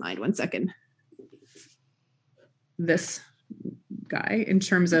keep this in mind 1 second. This guy in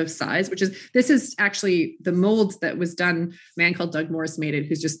terms of size, this is actually the molds that was done. A man called Doug Morris made it,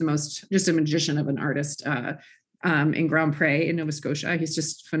 who's just a magician of an artist in Grand Pre in Nova Scotia. He's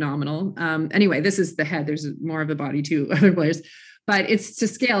just phenomenal. Anyway, this is the head. There's more of a body to other players, but it's to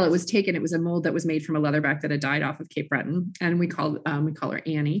scale. It was a mold that was made from a leatherback that had died off of Cape Breton, and we call her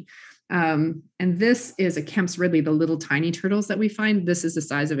Annie. And this is a Kemp's Ridley, the little tiny turtles that we find. This is the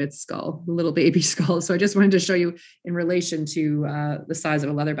size of its skull, the little baby skull. So I just wanted to show you in relation to the size of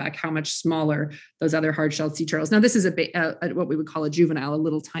a leatherback, how much smaller those other hard-shelled sea turtles. Now, this is what we would call a juvenile, a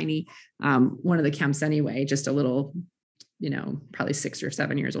little tiny one of the Kemp's anyway, just a little, probably 6 or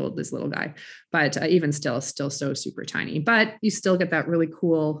 7 years old, this little guy. But even still so super tiny. But you still get that really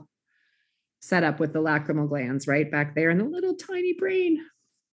cool setup with the lacrimal glands right back there and the little tiny brain.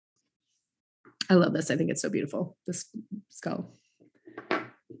 I love this. I think it's so beautiful, this skull.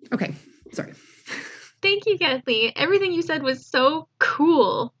 Okay, sorry. Thank you, Kathleen. Everything you said was so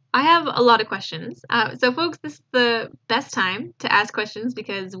cool. I have a lot of questions. So folks, this is the best time to ask questions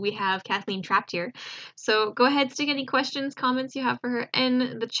because we have Kathleen trapped here. So go ahead, stick any questions, comments you have for her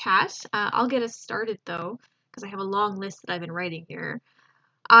in the chat. I'll get us started though, because I have a long list that I've been writing here.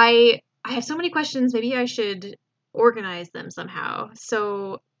 I have so many questions, maybe I should organize them somehow.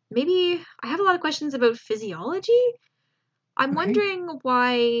 So maybe I have a lot of questions about physiology. I'm wondering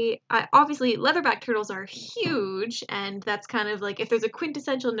why, obviously, leatherback turtles are huge, and that's kind of like if there's a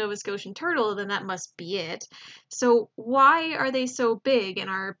quintessential Nova Scotian turtle, then that must be it. So, why are they so big, and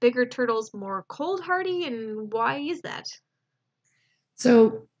are bigger turtles more cold hardy, and why is that?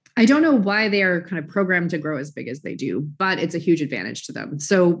 So, I don't know why they are kind of programmed to grow as big as they do, but it's a huge advantage to them.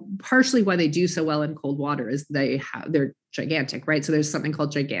 So partially why they do so well in cold water is they're gigantic, right? So there's something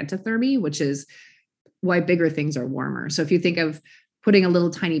called gigantothermy, which is why bigger things are warmer. So if you think of putting a little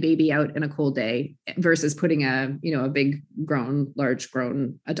tiny baby out in a cold day versus putting a big large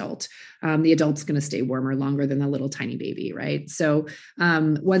grown adult, the adult's going to stay warmer longer than the little tiny baby, right? So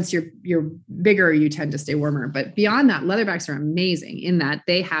once you're bigger, you tend to stay warmer. But beyond that, leatherbacks are amazing in that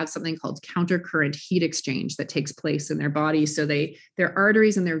they have something called countercurrent heat exchange that takes place in their body. So their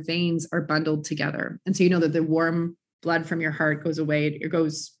arteries and their veins are bundled together, and so that the warm blood from your heart goes away. It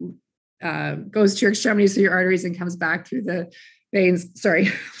goes to your extremities through your arteries and comes back through the veins.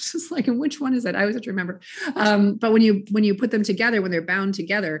 Sorry, just like, and which one is it? I always have to remember. But when you put them together, when they're bound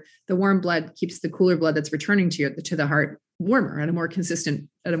together, the warm blood keeps the cooler blood that's returning to the heart warmer at a more consistent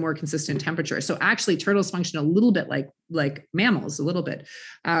temperature. So actually, turtles function a little bit like mammals, a little bit,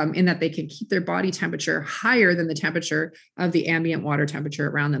 in that they can keep their body temperature higher than the temperature of the ambient water temperature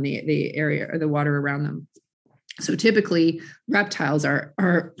around them, the area or the water around them. So typically reptiles are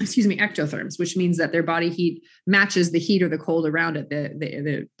ectotherms, which means that their body heat matches the heat or the cold around it,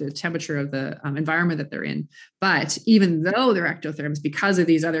 the temperature of the environment that they're in. But even though they're ectotherms, because of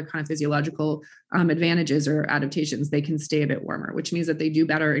these other kind of physiological advantages or adaptations, they can stay a bit warmer, which means that they do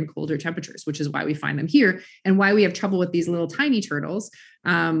better in colder temperatures, which is why we find them here and why we have trouble with these little tiny turtles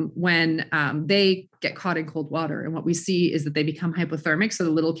when they get caught in cold water. And what we see is that they become hypothermic. So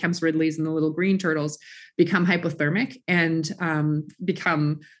the little Kemp's Ridleys and the little green turtles become hypothermic and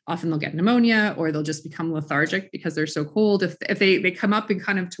often they'll get pneumonia or they'll just become lethargic because they're so cold. If they come up and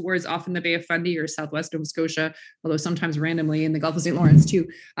kind of towards often the Bay of Fundy or Southwest Nova Scotia, although sometimes randomly in the Gulf of St. Lawrence too,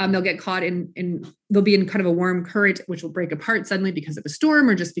 they'll get caught they'll be in kind of a warm current, which will break apart suddenly because of a storm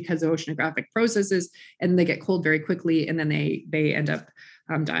or just because of oceanographic processes. And they get cold very quickly. And then they end up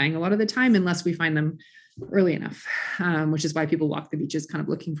dying a lot of the time unless we find them early enough, which is why people walk the beaches kind of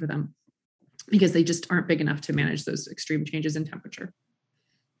looking for them, because they just aren't big enough to manage those extreme changes in temperature.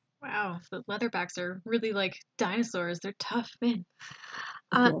 Wow, the leatherbacks are really like dinosaurs. They're tough men.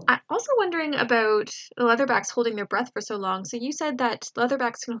 Cool. I'm also wondering about the leatherbacks holding their breath for so long. So you said that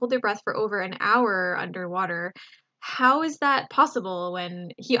leatherbacks can hold their breath for over an hour underwater. How is that possible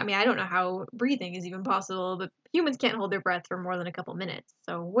when I don't know how breathing is even possible, but humans can't hold their breath for more than a couple minutes.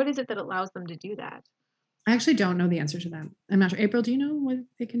 So what is it that allows them to do that? I actually don't know the answer to that. I'm not sure. April, do you know why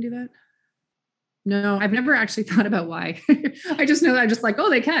they can do that? No, I've never actually thought about why. I just know that I'm just like, oh,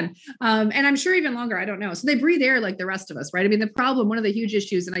 they can. And I'm sure even longer, I don't know. So they breathe air like the rest of us, right? I mean, the problem, one of the huge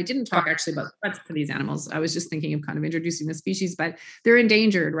issues, and I didn't talk actually about threats to these animals. I was just thinking of kind of introducing the species, but they're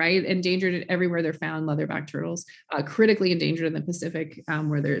endangered, right? Endangered everywhere they're found, leatherback turtles, critically endangered in the Pacific,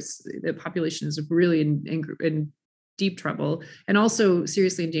 where the population is really in deep trouble, and also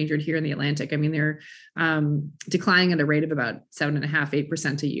seriously endangered here in the Atlantic. I mean, they're declining at a rate of about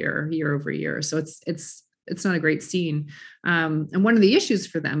 7.5-8% a year over year. So it's not a great scene. And one of the issues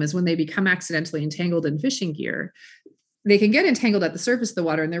for them is when they become accidentally entangled in fishing gear, they can get entangled at the surface of the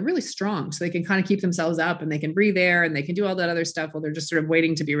water and they're really strong. So they can kind of keep themselves up and they can breathe air and they can do all that other stuff while they're just sort of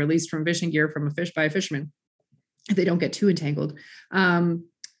waiting to be released from fishing gear by a fisherman if they don't get too entangled.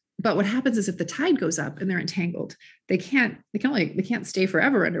 But what happens is if the tide goes up and they're entangled, they can't stay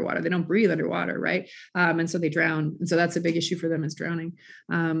forever underwater. They don't breathe underwater, right? And so they drown. And so that's a big issue for them, is drowning.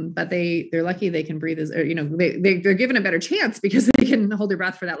 But they're lucky they can breathe, they're given a better chance because they can hold their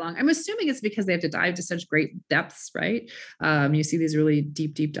breath for that long. I'm assuming it's because they have to dive to such great depths, right? You see these really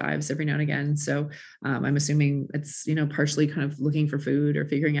deep dives every now and again. So I'm assuming it's, partially kind of looking for food or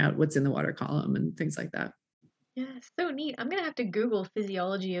figuring out what's in the water column and things like that. Yeah, so neat. I'm gonna have to Google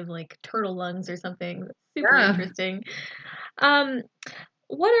physiology of like turtle lungs or something. That's super Yeah. interesting. Um,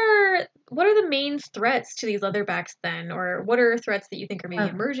 what are the main threats to these leatherbacks then, or what are threats that you think are maybe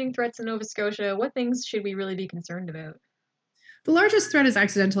emerging threats in Nova Scotia? What things should we really be concerned about? The largest threat is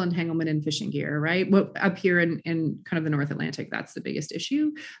accidental entanglement in fishing gear, right? Up here in kind of the North Atlantic, that's the biggest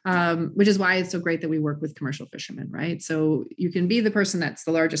issue, which is why it's so great that we work with commercial fishermen, right? So you can be the person that's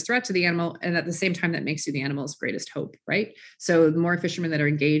the largest threat to the animal, and at the same time, that makes you the animal's greatest hope, right? So the more fishermen that are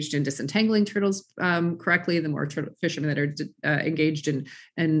engaged in disentangling turtles correctly, the more fishermen that are engaged in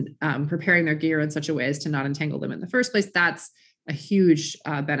preparing their gear in such a way as to not entangle them in the first place, that's a huge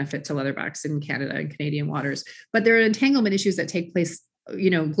benefit to leatherbacks in Canada and Canadian waters. But there are entanglement issues that take place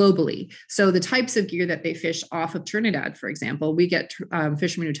globally. So the types of gear that they fish off of Trinidad, for example, we get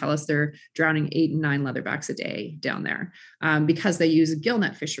fishermen who tell us they're drowning 8 and 9 leatherbacks a day down there because they use a gill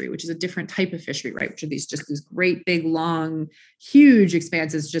net fishery, which is a different type of fishery, right? Which are these great, big, long, huge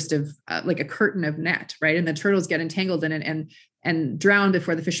expanses just of like a curtain of net, right? And the turtles get entangled in it and drown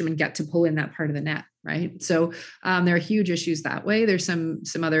before the fishermen get to pull in that part of the net, right? So there are huge issues that way. There's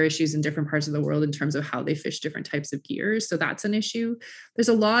some other issues in different parts of the world in terms of how they fish different types of gears. So that's an issue. There's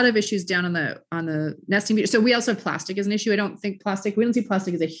a lot of issues down on the nesting beach. So we also have plastic as an issue. We don't see plastic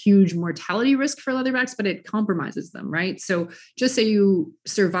as a huge mortality risk for leatherbacks, but it compromises them, right? So just say you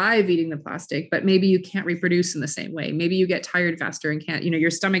survive eating the plastic, but maybe you can't reproduce in the same way. Maybe you get tired faster and can't,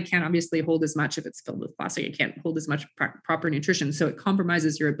 your stomach can't obviously hold as much if it's filled with plastic. It can't hold as much proper nutrition. So it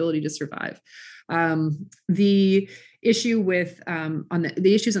compromises your ability to survive. The issue with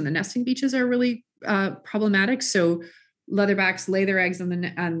the issues on the nesting beaches are really problematic. So leatherbacks lay their eggs on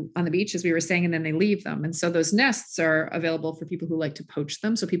the beach, as we were saying, and then they leave them. And so those nests are available for people who like to poach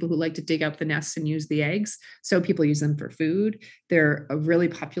them. So people who like to dig up the nests and use the eggs. So people use them for food. They're really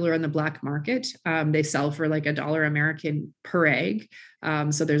popular on the black market. They sell for like $1 American per egg.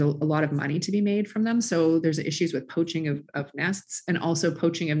 So there's a lot of money to be made from them. So there's issues with poaching of nests, and also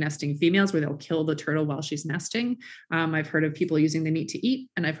poaching of nesting females, where they'll kill the turtle while she's nesting. I've heard of people using the meat to eat,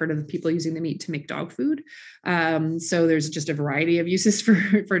 and I've heard of people using the meat to make dog food. So there's just a variety of uses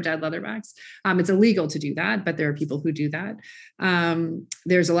for dead leatherbacks. It's illegal to do that, but there are people who do that.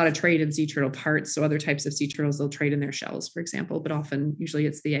 There's a lot of trade in sea turtle parts. So other types of sea turtles, they'll trade in their shells, for example, but usually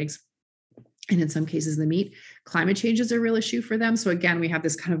it's the eggs. And in some cases, the meat. Climate change is a real issue for them. So again, we have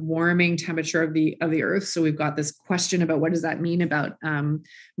this kind of warming temperature of the earth. So we've got this question about what does that mean about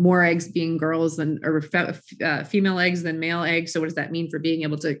more eggs being female eggs than male eggs. So what does that mean for being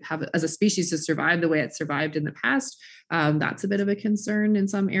able to have, as a species, to survive the way it survived in the past? That's a bit of a concern in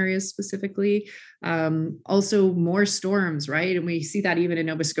some areas specifically. Also more storms, right? And we see that even in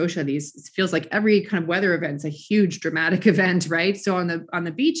Nova Scotia, it feels like every kind of weather event's a huge dramatic event, right? So on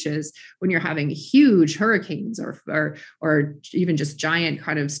the beaches, when you're having huge hurricanes or even just giant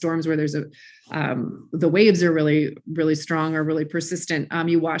kind of storms where there's the waves are really, really strong or really persistent.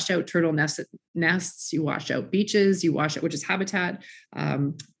 You wash out turtle nests, you wash out beaches, which is habitat.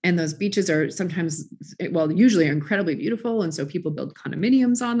 And those beaches are usually are incredibly beautiful. And so people build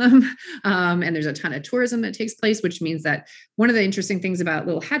condominiums on them. And there's a ton of tourism that takes place, which means that one of the interesting things about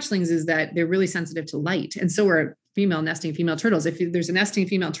little hatchlings is that they're really sensitive to light. And so are nesting female turtles. If there's a nesting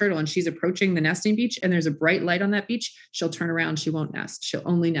female turtle and she's approaching the nesting beach and there's a bright light on that beach, she'll turn around. She won't nest. She'll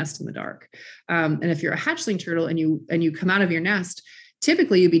only nest in the dark. And if you're a hatchling turtle and you come out of your nest,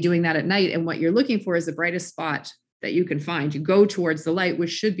 typically you'd be doing that at night. And what you're looking for is the brightest spot that you can find. You go towards the light,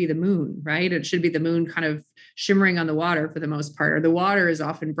 which should be the moon, right? It should be the moon kind of shimmering on the water for the most part, or the water is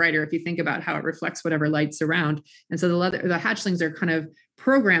often brighter if you think about how it reflects whatever light's around. And so the hatchlings are kind of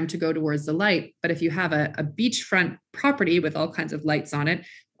programmed to go towards the light. But if you have a beachfront property with all kinds of lights on it,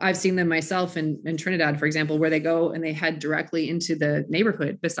 I've seen them myself in Trinidad, for example, where they go and they head directly into the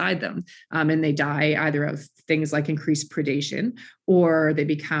neighborhood beside them. And they die either of things like increased predation, or they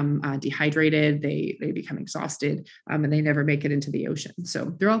become dehydrated, they become exhausted, and they never make it into the ocean.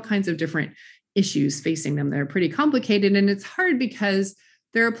 So there are all kinds of different issues facing them. They're pretty complicated. And it's hard because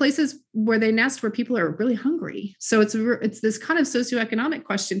there are places where they nest where people are really hungry. So it's this kind of socioeconomic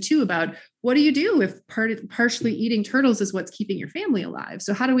question too about what do you do if partially eating turtles is what's keeping your family alive?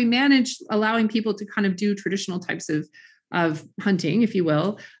 So how do we manage allowing people to kind of do traditional types of of hunting, if you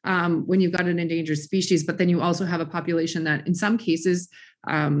will, when you've got an endangered species, but then you also have a population that in some cases,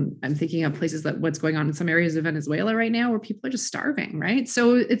 I'm thinking of places that what's going on in some areas of Venezuela right now where people are just starving, right?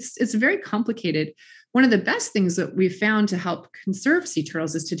 So it's very complicated. One of the best things that we've found to help conserve sea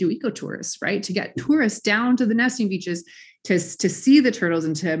turtles is to do ecotours, right? To get tourists down to the nesting beaches to see the turtles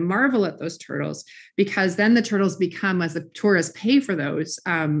and to marvel at those turtles, because then the turtles become, as the tourists pay for those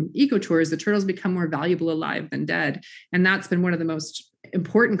ecotours, the turtles become more valuable alive than dead. And that's been one of the most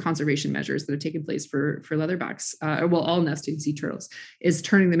important conservation measures that have taken place for leatherbacks, all nesting sea turtles, is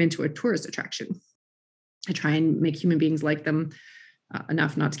turning them into a tourist attraction. I try and make human beings like them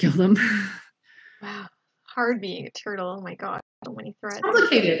enough not to kill them. Wow, hard being a turtle. Oh my God, so many threats. It's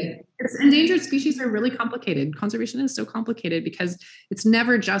complicated. Endangered species are really complicated. Conservation is so complicated because it's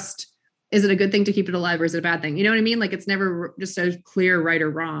never just, is it a good thing to keep it alive or is it a bad thing? You know what I mean? Like it's never just a clear right or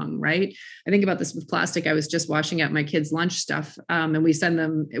wrong, right? I think about this with plastic. I was just washing out my kids' lunch stuff and we send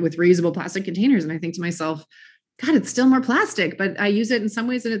them with reusable plastic containers. And I think to myself, God, it's still more plastic, but I use it in some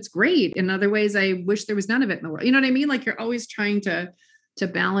ways and it's great. In other ways, I wish there was none of it in the world. You know what I mean? Like you're always trying to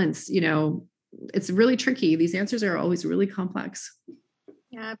balance, it's really tricky. These answers are always really complex.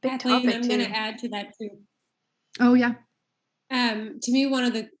 Yeah, big topic. I'm going to add to that too. Oh yeah. To me, one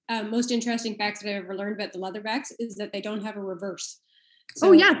of the most interesting facts that I've ever learned about the leatherbacks is that they don't have a reverse. So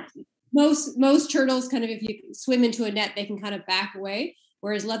oh yeah. Most turtles kind of, if you swim into a net, they can kind of back away,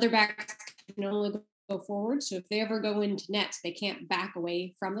 whereas leatherbacks can only go forward. So if they ever go into nets, they can't back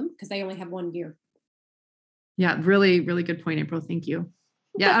away from them because they only have one gear. Yeah, really, really good point, April. Thank you.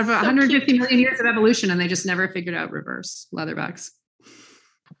 Yeah, out of 150 million years of evolution, and they just never figured out reverse leatherbacks.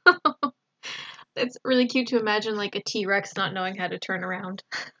 It's really cute to imagine like a T-Rex not knowing how to turn around.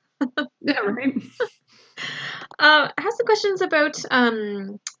 Yeah, right. I have some questions about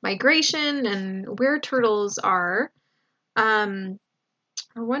migration and where turtles are. I'm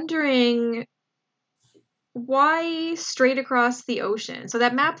wondering why straight across the ocean? So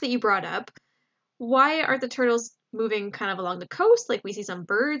that map that you brought up, why are the turtles moving kind of along the coast? Like we see some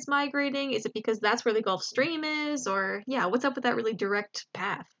birds migrating. Is it because that's where the Gulf Stream is? Or yeah, what's up with that really direct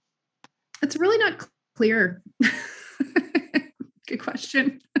path? It's really not clear. Good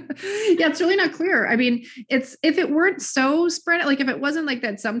question. Yeah, it's really not clear. I mean, if it weren't so spread, like if it wasn't like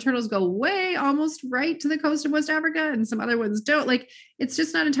that, some turtles go way almost right to the coast of West Africa and some other ones don't, like, it's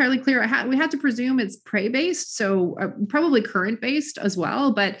just not entirely clear. We have to presume it's prey based. So probably current based as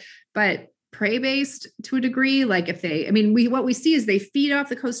well, but prey based to a degree. Like what we see is they feed off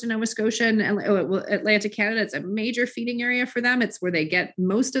the coast of Nova Scotia and Atlantic Canada. It's a major feeding area for them. It's where they get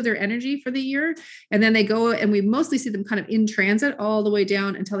most of their energy for the year. And then they go, and we mostly see them kind of in transit all the way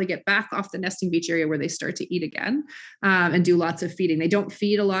down until they get back off the nesting beach area where they start to eat again and do lots of feeding. They don't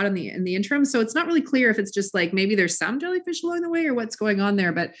feed a lot in the interim. So it's not really clear if it's just like, maybe there's some jellyfish along the way or what's going on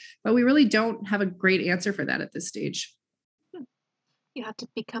there, but we really don't have a great answer for that at this stage. You have to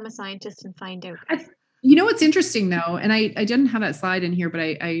become a scientist and find out. You know what's interesting though, and I didn't have that slide in here, but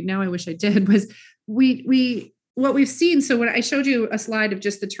I now I wish I did, was we what we've seen. So when I showed you a slide of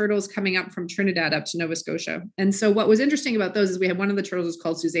just the turtles coming up from Trinidad up to Nova Scotia. And so what was interesting about those is we had one of the turtles was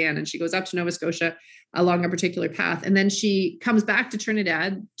called Suzanne, and she goes up to Nova Scotia along a particular path. And then she comes back to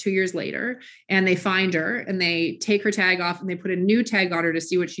Trinidad 2 years later and they find her and they take her tag off and they put a new tag on her to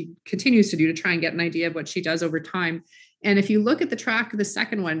see what she continues to do to try and get an idea of what she does over time. And if you look at the track of the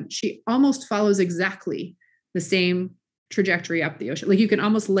second one, she almost follows exactly the same trajectory up the ocean. Like you can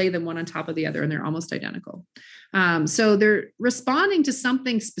almost lay them one on top of the other and they're almost identical. So they're responding to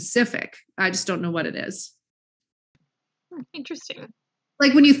something specific. I just don't know what it is. Interesting.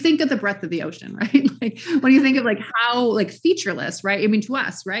 Like when you think of the breadth of the ocean, right? Like when you think of like how like featureless, right? I mean, to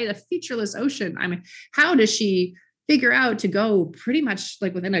us, right? A featureless ocean. I mean, how does she figure out to go pretty much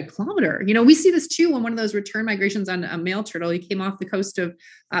like within a kilometer? We see this too on one of those return migrations on a male turtle. He came off the coast of,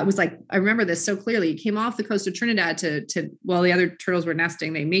 it was like, I remember this so clearly. He came off the coast of Trinidad while the other turtles were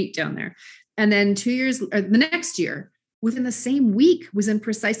nesting, they mate down there. And then the next year, within the same week, was in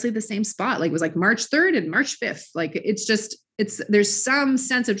precisely the same spot. Like it was like March 3rd and March 5th. Like there's some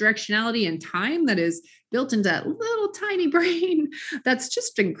sense of directionality and time that is built into that little tiny brain. That's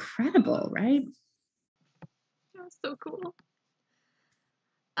just incredible, right? That's so cool.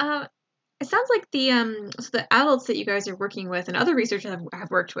 It sounds like the adults that you guys are working with and other researchers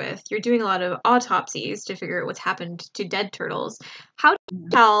have worked with, you're doing a lot of autopsies to figure out what's happened to dead turtles. How do you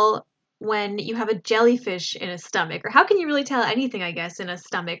tell when you have a jellyfish in a stomach, or how can you really tell anything, I guess, in a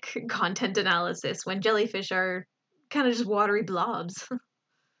stomach content analysis when jellyfish are kind of just watery blobs?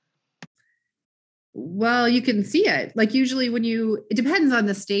 Well, you can see it. Like usually it depends on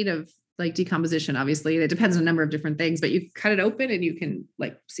the state of like decomposition, obviously. It depends on a number of different things, but you cut it open and you can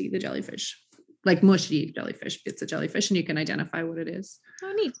like see the jellyfish, like mushy jellyfish, bits of jellyfish, and you can identify what it is.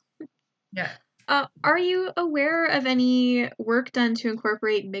 Oh, neat. Yeah. Are you aware of any work done to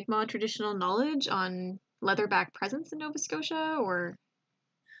incorporate Mi'kmaq traditional knowledge on leatherback presence in Nova Scotia, or?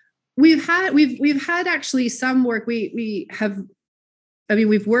 We've had actually some work. We have, I mean,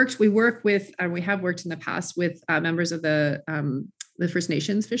 we work with, and we have worked in the past with members of the First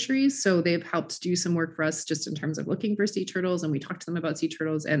Nations fisheries. So they've helped do some work for us just in terms of looking for sea turtles. And we talked to them about sea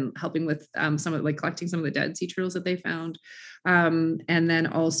turtles and helping with some of, like, collecting some of the dead sea turtles that they found. And then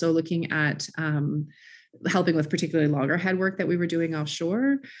also looking at helping with particularly loggerhead work that we were doing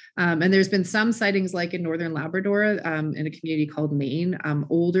offshore. And there's been some sightings, like in Northern Labrador, in a community called Maine,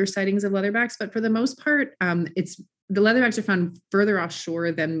 older sightings of leatherbacks, but for the most part, the leatherbacks are found further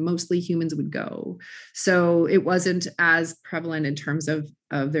offshore than mostly humans would go. So it wasn't as prevalent in terms of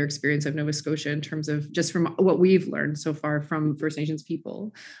their experience of Nova Scotia, in terms of just from what we've learned so far from First Nations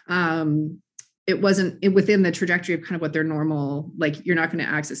people. It wasn't within the trajectory of kind of what their normal, like, you're not going to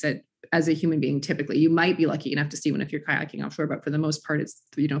access it as a human being. Typically, you might be lucky enough to see one if you're kayaking offshore, but for the most part, it's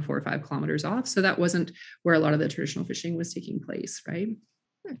 4 or 5 kilometers off. So that wasn't where a lot of the traditional fishing was taking place, right?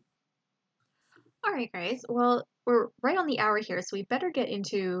 All right, guys. Well, we're right on the hour here, so we better get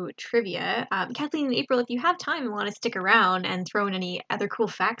into trivia. Kathleen and April, if you have time and want to stick around and throw in any other cool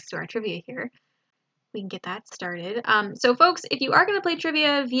facts to our trivia here, we can get that started. So folks, if you are going to play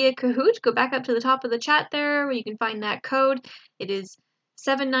trivia via Kahoot, go back up to the top of the chat there where you can find that code. It is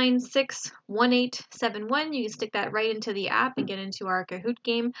 7961871. You can stick that right into the app and get into our Kahoot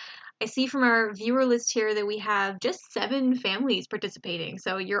game. I see from our viewer list here that we have just 7 families participating,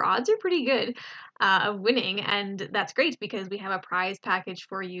 so your odds are pretty good of winning, and that's great because we have a prize package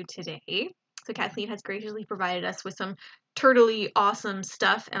for you today. So Kathleen has graciously provided us with some turtly awesome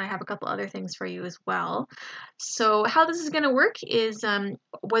stuff, and I have a couple other things for you as well. So how this is going to work is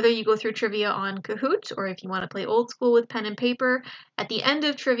whether you go through trivia on Kahoot or if you want to play old school with pen and paper, at the end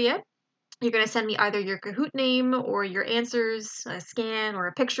of trivia, you're going to send me either your Kahoot name or your answers, a scan or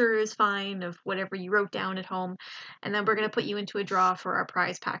a picture is fine of whatever you wrote down at home. And then we're going to put you into a draw for our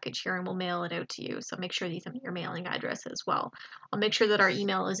prize package here and we'll mail it out to you. So make sure you send me your mailing address as well. I'll make sure that our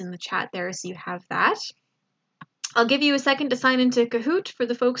email is in the chat there so you have that. I'll give you a second to sign into Kahoot for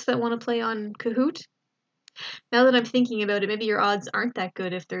the folks that want to play on Kahoot. Now that I'm thinking about it, maybe your odds aren't that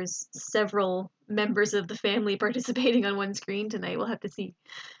good if there's several members of the family participating on one screen tonight. We'll have to see.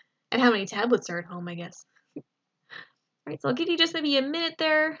 And how many tablets are at home, I guess. All right, so I'll give you just maybe a minute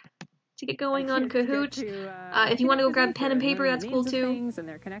there to get going on Kahoot. If you want to go grab pen and paper, that's cool too. And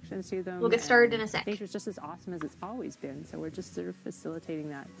their connections to them. We'll get started in a sec. Nature's just as awesome as it's always been, so we're just sort of facilitating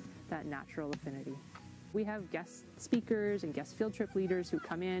that natural affinity. We have guest speakers and guest field trip leaders who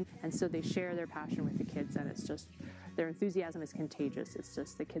come in, and so they share their passion with the kids, and it's just, their enthusiasm is contagious. It's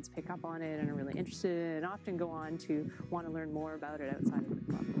just the kids pick up on it and are really interested and often go on to want to learn more about it outside of the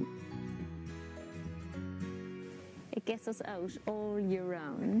club. It gets us out all year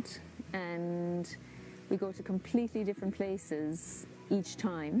round, and we go to completely different places each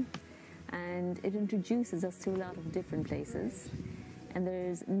time, and it introduces us to a lot of different places. And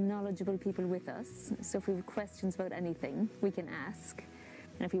there's knowledgeable people with us, so if we have questions about anything, we can ask.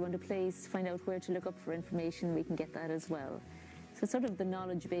 And if we want a place, find out where to look up for information, we can get that as well. So sort of the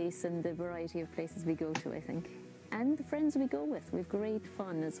knowledge base and the variety of places we go to, I think. And the friends we go with, we have great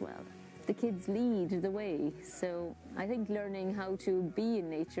fun as well. The kids lead the way, so I think learning how to be in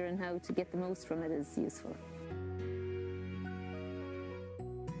nature and how to get the most from it is useful.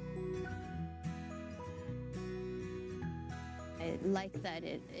 I like that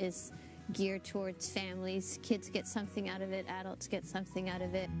it is geared towards families. Kids get something out of it, adults get something out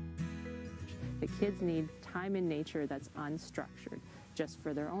of it. The kids need time in nature that's unstructured, just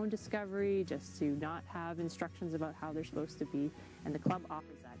for their own discovery, just to not have instructions about how they're supposed to be, and the club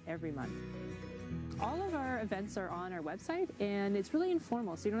offers that every month. All of our events are on our website, and it's really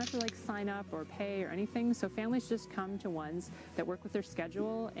informal, so you don't have to like sign up or pay or anything, so families just come to ones that work with their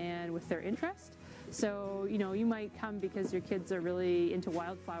schedule and with their interest. So, you know, you might come because your kids are really into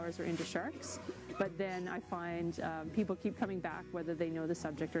wildflowers or into sharks, but then I find people keep coming back whether they know the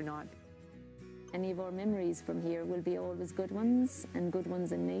subject or not. Any of our memories from here will be always good ones, and good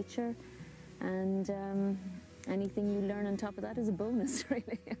ones in nature, and anything you learn on top of that is a bonus,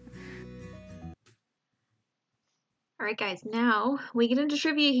 really. All right, guys, now we get into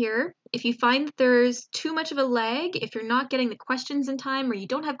trivia here. If you find that there's too much of a lag, if you're not getting the questions in time or you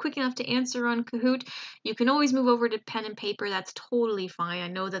don't have quick enough to answer on Kahoot, you can always move over to pen and paper. That's totally fine. I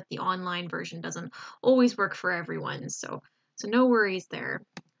know that the online version doesn't always work for everyone, so no worries there.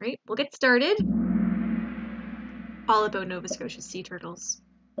 Right, we'll get started. All about Nova Scotia sea turtles.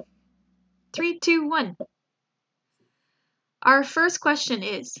 3, 2, 1. Our first question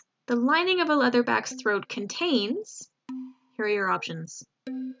is, the lining of a leatherback's throat contains... Here are your options.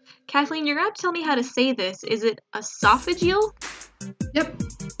 Kathleen, you're going to have to tell me how to say this. Is it esophageal? Yep.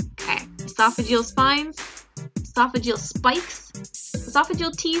 Okay. Esophageal spines, esophageal spikes,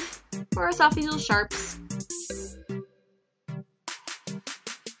 esophageal teeth, or esophageal sharps?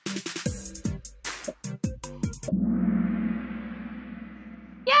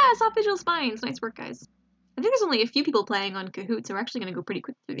 Yeah, esophageal spines. Nice work, guys. I think there's only a few people playing on Kahoot, so we're actually going to go pretty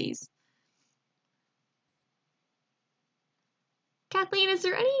quick through these. Kathleen, is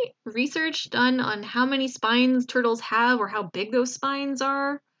there any research done on how many spines turtles have or how big those spines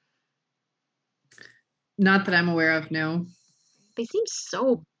are? Not that I'm aware of, no. They seem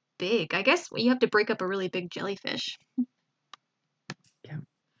so big. I guess you have to break up a really big jellyfish. Yeah.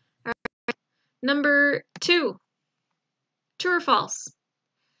 All right. Number 2. True or false?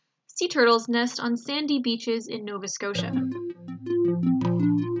 Sea turtles nest on sandy beaches in Nova Scotia.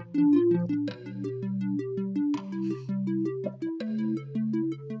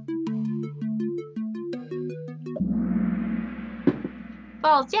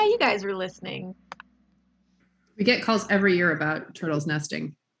 False. Yeah, you guys were listening. We get calls every year about turtles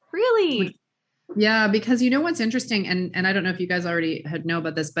nesting. Really? Yeah, because you know what's interesting, and I don't know if you guys already know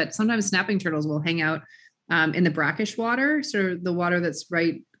about this, but sometimes snapping turtles will hang out in the brackish water, so the water that's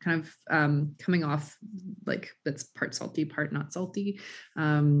right kind of coming off, like that's part salty, part not salty,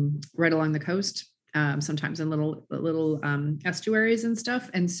 right along the coast, sometimes in little estuaries and stuff.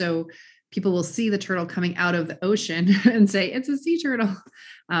 And so people will see the turtle coming out of the ocean and say it's a sea turtle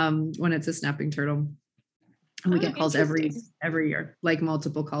when it's a snapping turtle. And we get calls every year, like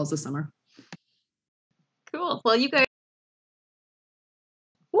multiple calls this summer. Cool. Well, you guys...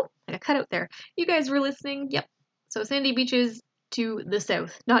 Whoop, I got cut out there. You guys were listening? Yep. So sandy beaches to the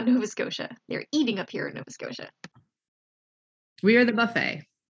south, not Nova Scotia. They're eating up here in Nova Scotia. We are the buffet.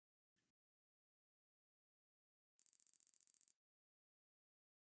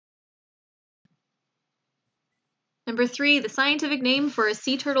 Number 3, the scientific name for a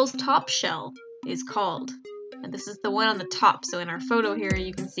sea turtle's top shell is called. And this is the one on the top. So in our photo here,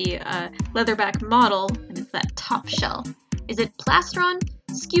 you can see a leatherback model, and it's that top shell. Is it plastron,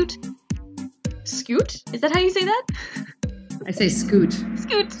 scute? Scoot? Is that how you say that? I say scoot.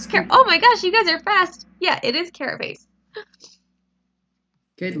 Scoot. Oh my gosh, you guys are fast. Yeah, it is carapace.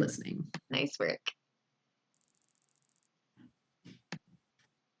 Good listening. Nice work.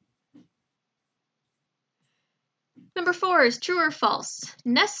 Number 4 is true or false.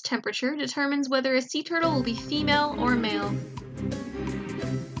 Nest temperature determines whether a sea turtle will be female or male.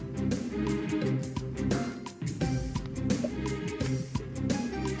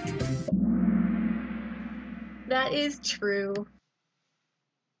 That is true.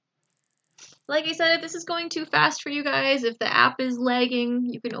 Like I said, if this is going too fast for you guys, if the app is lagging,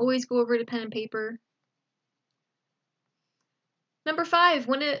 you can always go over to pen and paper. Number 5,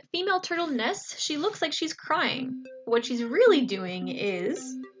 when a female turtle nests, she looks like she's crying. What she's really doing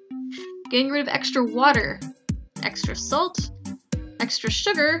is getting rid of extra water, extra salt, extra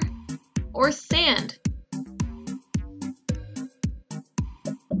sugar, or sand.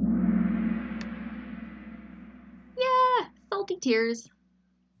 Yeah, salty tears.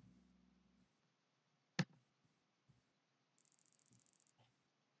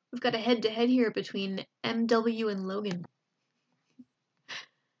 We've got a head-to-head here between MW and Logan.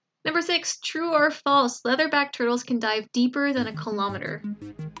 Number 6, true or false, leatherback turtles can dive deeper than a kilometer.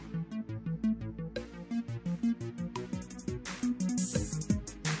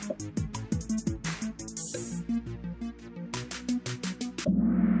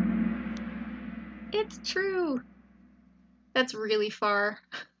 It's true. That's really far.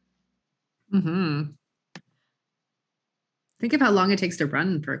 Mm-hmm. Think of how long it takes to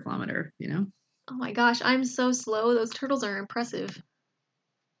run per kilometer, you know? Oh my gosh, I'm so slow. Those turtles are impressive.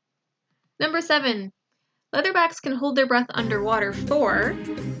 Number 7, leatherbacks can hold their breath underwater for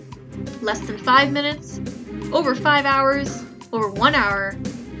less than 5 minutes, over 5 hours, over 1 hour,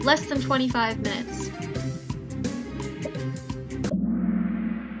 less than 25 minutes.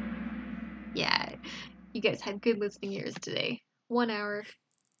 Yeah, you guys had good listening ears today. 1 hour.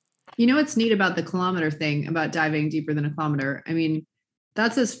 You know what's neat about the kilometer thing, about diving deeper than a kilometer? I mean,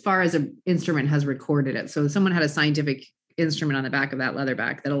 that's as far as an instrument has recorded it. So someone had a scientific instrument on the back of that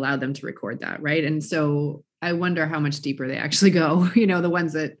leatherback that allowed them to record that, right? And so I wonder how much deeper they actually go, you know, the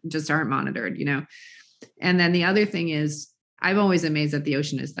ones that just aren't monitored, you know. And then the other thing is, I'm always amazed that the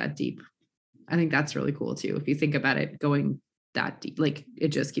ocean is that deep. I think that's really cool too. If you think about it, going that deep. Like it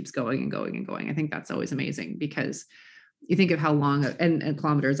just keeps going and going and going. I think that's always amazing because you think of how long, and a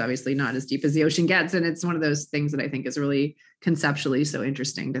kilometer is obviously not as deep as the ocean gets. And it's one of those things that I think is really conceptually so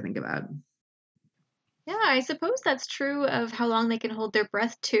interesting to think about. Yeah, I suppose that's true of how long they can hold their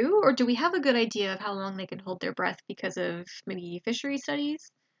breath too. Or do we have a good idea of how long they can hold their breath because of maybe fishery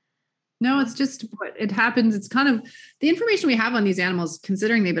studies? No, it's just what it happens. It's kind of the information we have on these animals,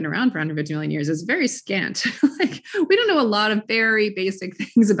 considering they've been around for 150 million years, is very scant. Like we don't know a lot of very basic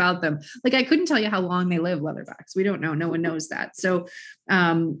things about them. Like I couldn't tell you how long they live, leatherbacks. We don't know. No one knows that. So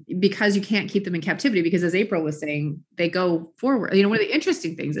because you can't keep them in captivity, because as April was saying, they go forward. You know, one of the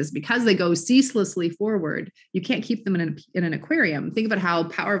interesting things is because they go ceaselessly forward, you can't keep them in an aquarium. Think about how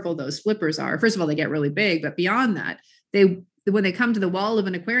powerful those flippers are. First of all, they get really big, but beyond that, when they come to the wall of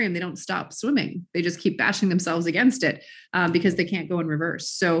an aquarium, they don't stop swimming. They just keep bashing themselves against it because they can't go in reverse.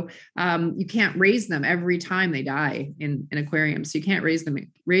 So you can't raise them every time they die in aquariums. So you can't raise them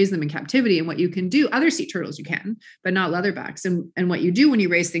in captivity. And what you can do, other sea turtles you can, but not leatherbacks. And what you do when you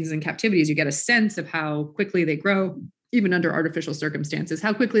raise things in captivity is you get a sense of how quickly they grow, even under artificial circumstances,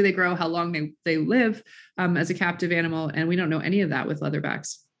 how quickly they grow, how long they live as a captive animal. And we don't know any of that with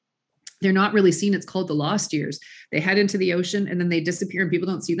leatherbacks. They're not really seen. It's called the lost years. They head into the ocean and then they disappear and people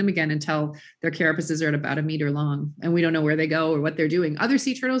don't see them again until their carapaces are at about 1 meter long. And we don't know where they go or what they're doing. Other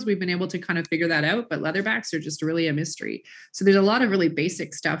sea turtles, we've been able to kind of figure that out, but leatherbacks are just really a mystery. So there's a lot of really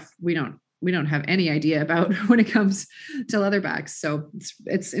basic stuff we don't have any idea about when it comes to leatherbacks. So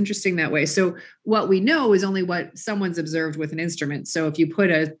it's interesting that way. So what we know is only what someone's observed with an instrument. So if you put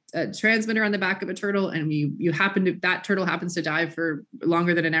a transmitter on the back of a turtle and that turtle happens to die for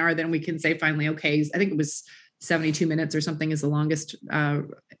longer than an hour, then we can say finally, okay, I think it was 72 minutes or something is the longest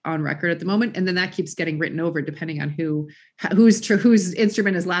on record at the moment. And then that keeps getting written over depending on whose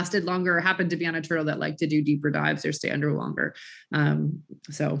instrument has lasted longer or happened to be on a turtle that like to do deeper dives or stay under longer.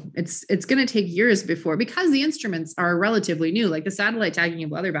 So it's going to take years because the instruments are relatively new, like the satellite tagging of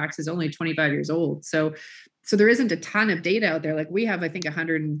leatherbacks is only 25 years old. So there isn't a ton of data out there. Like we have, I think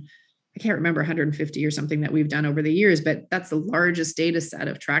 150 or something that we've done over the years, but that's the largest data set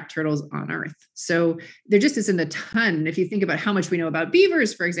of tracked turtles on Earth. So there just isn't a ton. If you think about how much we know about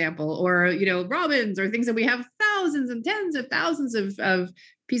beavers, for example, or, robins or things that we have thousands and tens of thousands of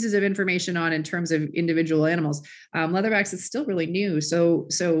pieces of information on in terms of individual animals, leatherbacks is still really new. So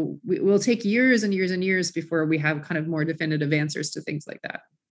we'll take years and years and years before we have kind of more definitive answers to things like that.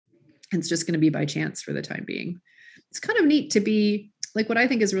 It's just going to be by chance for the time being. It's kind of neat to be like, what I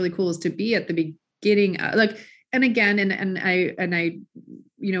think is really cool is to be at the beginning, and I,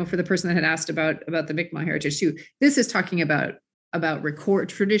 for the person that had asked about the Mi'kmaq heritage too, this is talking about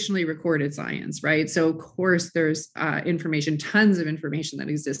traditionally recorded science, right? So of course there's tons of information that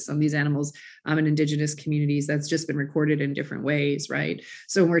exists on these animals in indigenous communities that's just been recorded in different ways, right?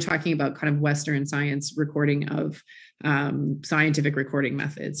 So when we're talking about kind of Western science recording of scientific recording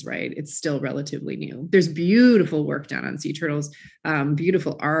methods, right? It's still relatively new. There's beautiful work done on sea turtles,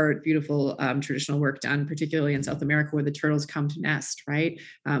 beautiful art, beautiful traditional work done, particularly in South America where the turtles come to nest, right?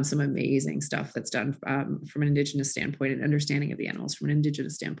 Some amazing stuff that's done from an indigenous standpoint and understanding of the animals from an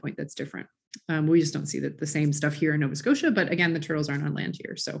indigenous standpoint that's different. We just don't see the same stuff here in Nova Scotia, but again, the turtles aren't on land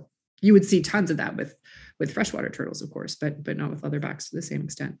here. So you would see tons of that with freshwater turtles, of course, but not with leatherbacks to the same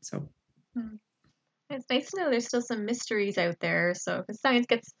extent. So. It's nice to know there's still some mysteries out there. So science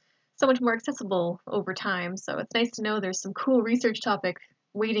gets so much more accessible over time. So it's nice to know there's some cool research topic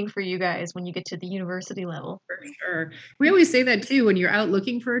waiting for you guys when you get to the university level. For sure. We always say that too, when you're out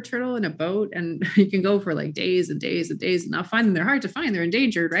looking for a turtle in a boat and you can go for like days and days and days and not find them. They're hard to find. They're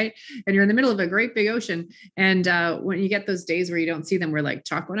endangered, right? And you're in the middle of a great big ocean. And when you get those days where you don't see them, we're like,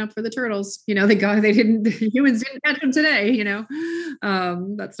 chalk one up for the turtles. The humans didn't catch them today,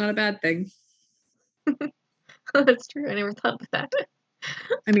 that's not a bad thing. That's true. I never thought of that.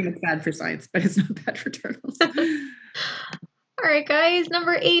 I mean, it's bad for science, but it's not bad for turtles. All right, guys.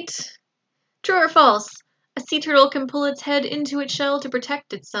 Number 8. True or false? A sea turtle can pull its head into its shell to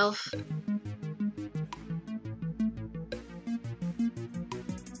protect itself.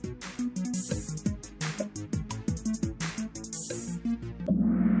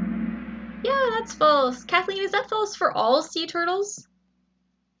 Yeah, that's false. Kathleen, is that false for all sea turtles?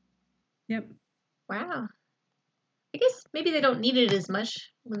 Yep. Wow. I guess maybe they don't need it as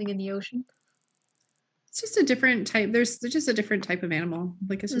much living in the ocean. It's just a different type. There's just a different type of animal.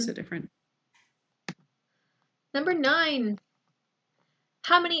 Like it's just a different. Number 9.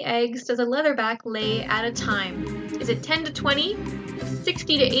 How many eggs does a leatherback lay at a time? Is it 10 to 20,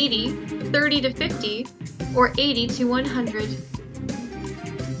 60 to 80, 30 to 50, or 80 to 100?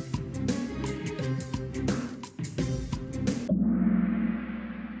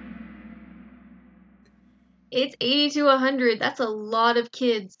 It's 80 to 100. That's a lot of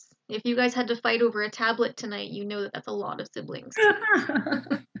kids. If you guys had to fight over a tablet tonight, you know that that's a lot of siblings.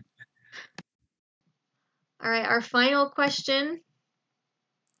 All right, our final question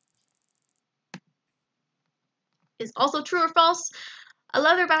is also true or false. A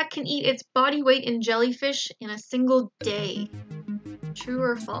leatherback can eat its body weight in jellyfish in a single day. True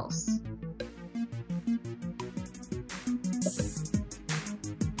or false?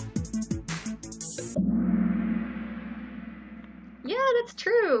 Yeah, that's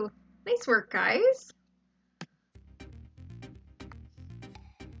true. Nice work, guys.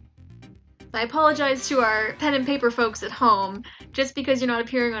 I apologize to our pen and paper folks at home. Just because you're not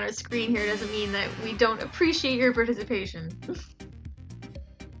appearing on our screen here doesn't mean that we don't appreciate your participation.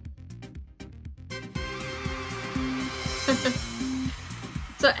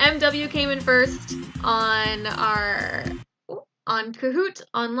 So MW came in first on Kahoot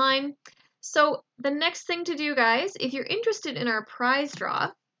online. So the next thing to do, guys, if you're interested in our prize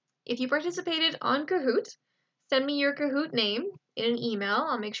draw, if you participated on Kahoot, send me your Kahoot name in an email.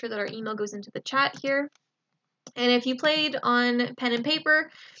 I'll make sure that our email goes into the chat here. And if you played on pen and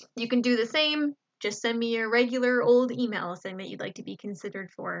paper, you can do the same. Just send me your regular old email saying that you'd like to be considered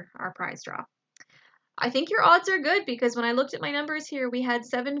for our prize draw. I think your odds are good because when I looked at my numbers here, we had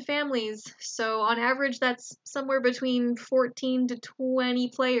 7 families. So on average, that's somewhere between 14 to 20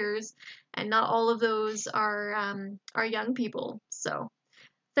 players, and not all of those are young people. So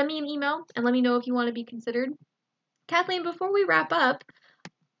send me an email and let me know if you want to be considered. Kathleen, before we wrap up,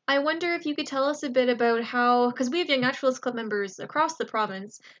 I wonder if you could tell us a bit about how, because we have Young Naturalists Club members across the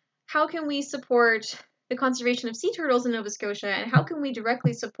province, how can we support the conservation of sea turtles in Nova Scotia, and how can we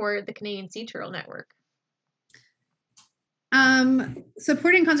directly support the Canadian Sea Turtle Network?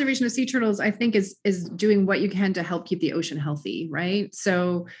 Supporting conservation of sea turtles, I think, is doing what you can to help keep the ocean healthy, right?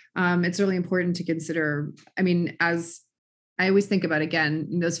 So it's really important to consider, I mean, as I always think about,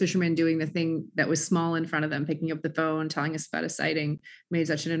 again, those fishermen doing the thing that was small in front of them, picking up the phone, telling us about a sighting made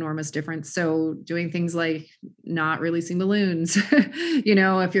such an enormous difference. So doing things like not releasing balloons,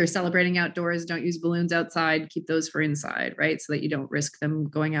 if you're celebrating outdoors, don't use balloons outside, keep those for inside, right? So that you don't risk them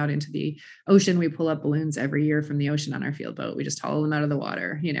going out into the ocean. We pull up balloons every year from the ocean on our field boat. We just haul them out of the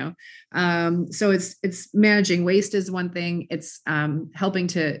water, So it's managing waste is one thing. It's helping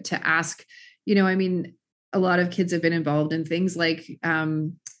to ask, a lot of kids have been involved in things like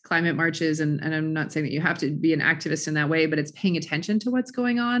climate marches, and I'm not saying that you have to be an activist in that way, but it's paying attention to what's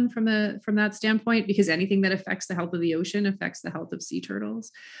going on from that standpoint, because anything that affects the health of the ocean affects the health of sea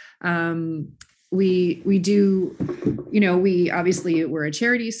turtles. We do, we obviously, we're a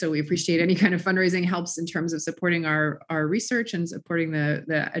charity, so we appreciate any kind of fundraising helps in terms of supporting our research and supporting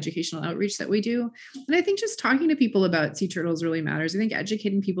the educational outreach that we do. And I think just talking to people about sea turtles really matters. I think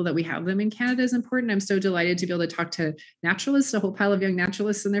educating people that we have them in Canada is important. I'm so delighted to be able to talk to naturalists, a whole pile of young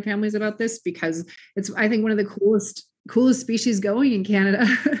naturalists and their families about this, because it's, I think, one of the coolest species going in Canada,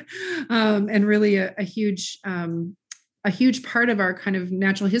 and really a huge part of our kind of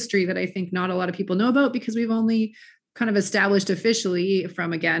natural history that I think not a lot of people know about, because we've only kind of established officially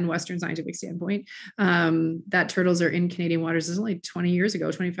from, again, Western scientific standpoint, that turtles are in Canadian waters is only 25 years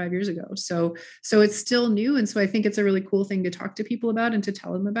ago. So it's still new. And so I think it's a really cool thing to talk to people about and to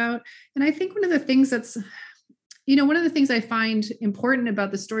tell them about. And I think one of the things I find important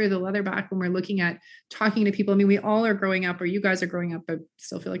about the story of the leatherback when we're looking at talking to people, I mean, we all are growing up, or you guys are growing up. I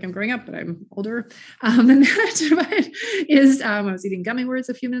still feel like I'm growing up, but I'm older than that. But I was eating gummy words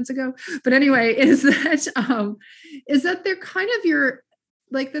a few minutes ago. But anyway, is that they're kind of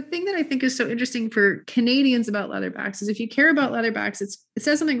like the thing that I think is so interesting for Canadians about leatherbacks is if you care about leatherbacks, it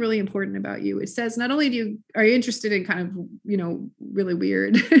says something really important about you. It says not only are you interested in kind of, really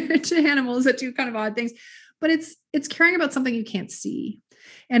weird animals that do kind of odd things, but it's caring about something you can't see.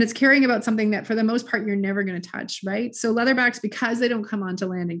 And it's caring about something that for the most part, you're never going to touch, right? So leatherbacks, because they don't come onto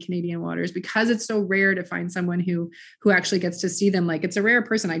land in Canadian waters, because it's so rare to find someone who actually gets to see them, like it's a rare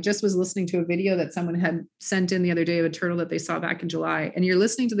person. I just was listening to a video that someone had sent in the other day of a turtle that they saw back in July. And you're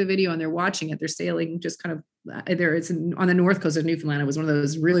listening to the video and they're watching it. They're sailing just kind of it's on the north coast of Newfoundland. It was one of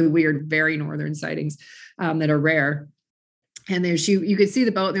those really weird, very northern sightings that are rare. And you could see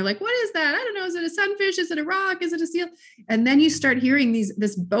the boat and they're like, what is that? I don't know. Is it a sunfish? Is it a rock? Is it a seal? And then you start hearing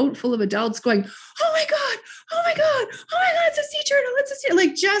this boat full of adults going, oh my God, oh my God, oh my God, it's a sea turtle. It's a sea,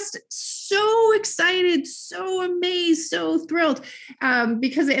 like just so excited, so amazed, so thrilled.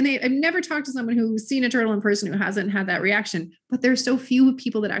 Because I've never talked to someone who's seen a turtle in person who hasn't had that reaction, but there's so few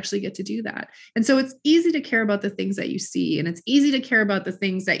people that actually get to do that. And so it's easy to care about the things that you see, and it's easy to care about the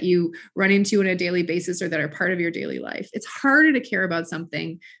things that you run into on a daily basis or that are part of your daily life. It's harder to care about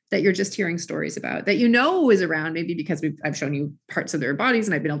something that you're just hearing stories about, that you know is around, maybe because I've shown you parts of their bodies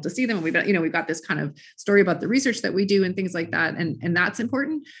and I've been able to see them, and we've got this kind of story about the research that we do and things like that, and that's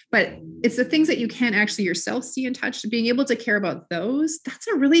important. But it's the things that you can't actually yourself see and touch. Being able to care about those, that's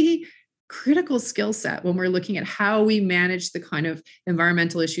a really critical skill set when we're looking at how we manage the kind of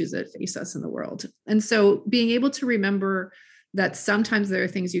environmental issues that face us in the world. And so being able to remember that sometimes there are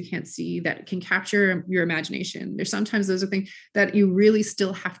things you can't see that can capture your imagination. There's sometimes those are things that you really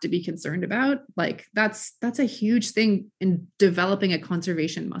still have to be concerned about. Like that's a huge thing in developing a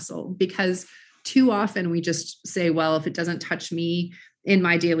conservation muscle, because too often we just say, well, if it doesn't touch me in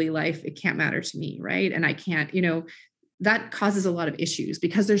my daily life, it can't matter to me, right? And I can't, that causes a lot of issues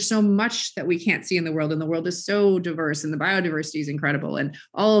because there's so much that we can't see in the world, and the world is so diverse and the biodiversity is incredible and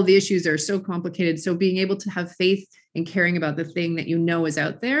all of the issues are so complicated. So being able to have faith and caring about the thing that is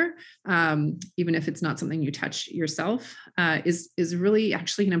out there, even if it's not something you touch yourself, is really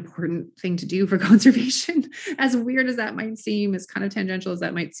actually an important thing to do for conservation. As weird as that might seem, as kind of tangential as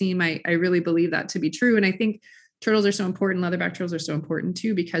that might seem, I really believe that to be true. And I think turtles are so important. Leatherback turtles are so important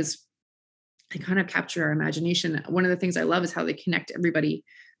too, because they kind of capture our imagination. One of the things I love is how they connect everybody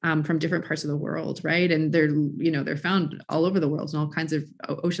from different parts of the world, right? And they're found all over the world in all kinds of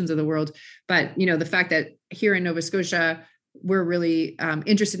oceans of the world. But the fact that here in Nova Scotia, we're really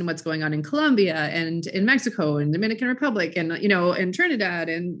interested in what's going on in Colombia and in Mexico and Dominican Republic and in Trinidad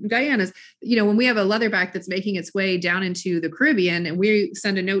and Guyana. When we have a leatherback that's making its way down into the Caribbean, and we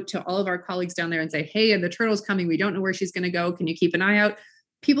send a note to all of our colleagues down there and say, hey, the turtle's coming. We don't know where she's going to go. Can you keep an eye out?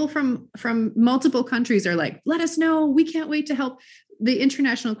 People from multiple countries are like, let us know. We can't wait to help. The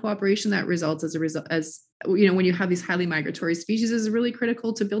international cooperation that results when you have these highly migratory species is really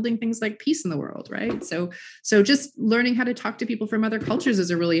critical to building things like peace in the world, right? So just learning how to talk to people from other cultures is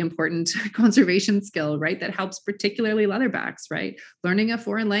a really important conservation skill, right? That helps particularly leatherbacks, right? Learning a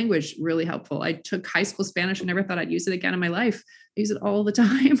foreign language, really helpful. I took high school Spanish and never thought I'd use it again in my life. I use it all the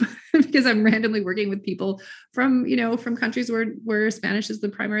time because I'm randomly working with people from countries where Spanish is the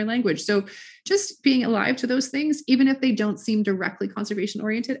primary language. So just being alive to those things, even if they don't seem directly conservation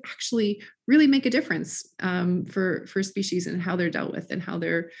oriented, actually really make a difference for species and how they're dealt with and how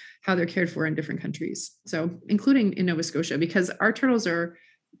they're cared for in different countries. So including in Nova Scotia, because our turtles are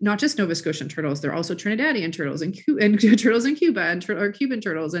not just Nova Scotian turtles, they're also Trinidadian turtles and turtles in Cuba and Cuban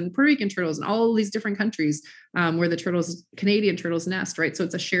turtles and Puerto Rican turtles and all these different countries where the Canadian turtles nest, right? So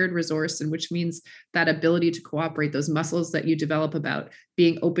it's a shared resource, and which means that ability to cooperate, those muscles that you develop about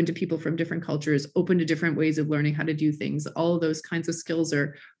being open to people from different cultures, open to different ways of learning how to do things, all of those kinds of skills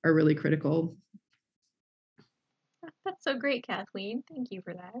are really critical. That's so great, Kathleen. Thank you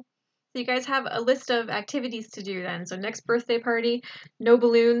for that. So you guys have a list of activities to do then. So next birthday party, no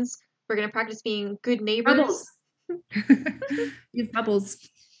balloons. We're going to practice being good neighbors. Bubbles. Use bubbles.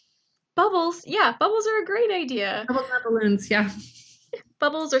 Bubbles. Yeah, bubbles are a great idea. Bubbles, not balloons. Yeah.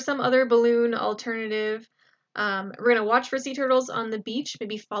 Bubbles or some other balloon alternative. We're going to watch for sea turtles on the beach.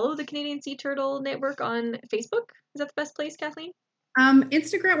 Maybe follow the Canadian Sea Turtle Network on Facebook. Is that the best place, Kathleen?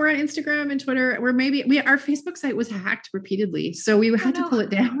 Instagram, we're on Instagram and Twitter. Our Facebook site was hacked repeatedly, so we had to pull it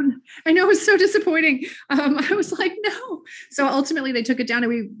down. I know, it was so disappointing. I was like, no. So ultimately they took it down,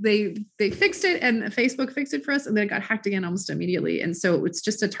 and they fixed it, and Facebook fixed it for us, and then it got hacked again almost immediately. And so it's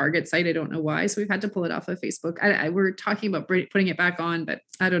just a target site. I don't know why. So we've had to pull it off of Facebook. We're talking about putting it back on, but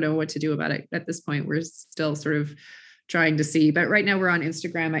I don't know what to do about it at this point. We're still sort of trying to see, but right now we're on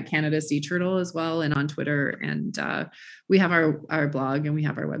Instagram at Canada Sea Turtle as well, and on Twitter, and we have our blog, and we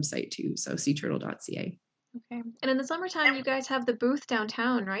have our website too, so seaturtle.ca. Okay. And in the summertime, you guys have the booth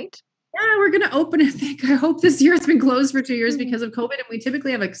downtown, right? Yeah, we're going to open it. I hope this year. It's been closed for 2 years because of COVID. And we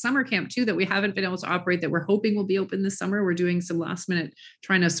typically have a summer camp too that we haven't been able to operate, that we're hoping will be open this summer. We're doing some last minute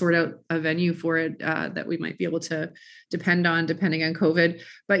trying to sort out a venue for it that we might be able to depend on depending on COVID.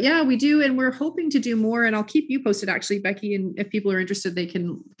 But yeah, we do. And we're hoping to do more. And I'll keep you posted actually, Becky. And if people are interested, they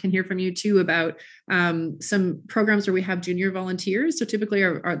can hear from you too about some programs where we have junior volunteers. So typically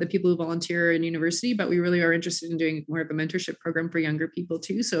are the people who volunteer in university, but we really are interested in doing more of a mentorship program for younger people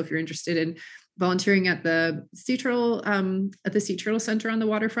too. So if you're interested in volunteering at the Sea Turtle Center on the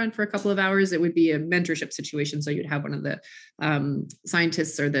waterfront for a couple of hours, it would be a mentorship situation. So you'd have one of the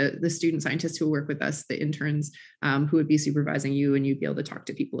scientists or the student scientists who work with us, the interns, who would be supervising you, and you'd be able to talk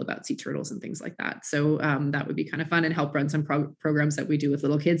to people about sea turtles and things like that. So that would be kind of fun, and help run some programs that we do with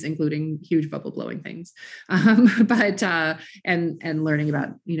little kids, including huge bubble blowing things, and learning about,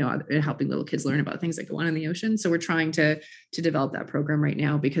 helping little kids learn about things that go on in the ocean. So we're trying to develop that program right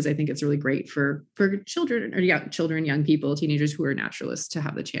now, because I think it's really great for for children, or children, young people, teenagers who are naturalists, to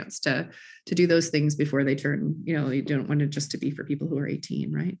have the chance to do those things before they turn, you don't want it just to be for people who are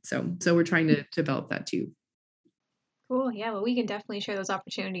 18, right? So we're trying to develop that too. Cool. Yeah, well, we can definitely share those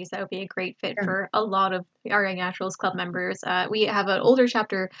opportunities. That would be a great fit Yeah. for a lot of our Young Naturalists Club members. We have an older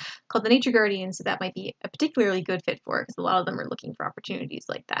chapter called the Nature Guardians, so that might be a particularly good fit for, because a lot of them are looking for opportunities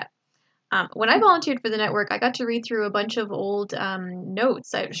like that. When I volunteered for the network, I got to read through a bunch of old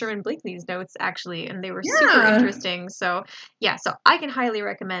notes, Sherman Blakely's notes, actually, and they were super interesting. So I can highly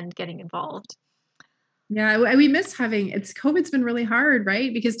recommend getting involved. Yeah, we miss COVID's been really hard,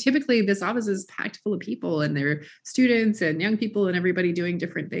 right? Because typically this office is packed full of people, and they're students and young people and everybody doing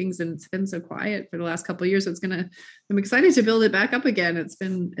different things. And it's been so quiet for the last couple of years. So I'm excited to build it back up again. It's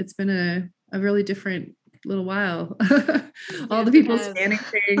been a really different little while. All the people scanning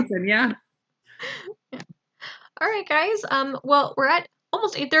things, and yeah. All right, guys. Well, we're at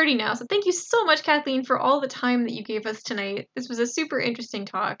almost 8:30 now, so thank you so much, Kathleen, for all the time that you gave us tonight. This was a super interesting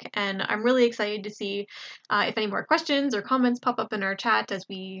talk, and I'm really excited to see if any more questions or comments pop up in our chat as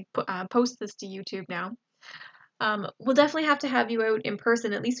we post this to YouTube now. We'll definitely have to have you out in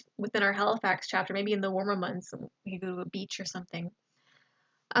person, at least within our Halifax chapter, maybe in the warmer months. We could go to a beach or something.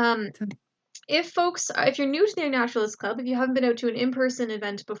 If you're new to the Young Naturalist Club, if you haven't been out to an in-person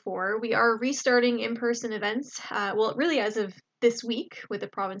event before, we are restarting in-person events, really as of this week, with the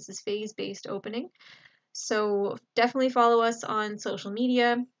province's phase-based opening. So definitely follow us on social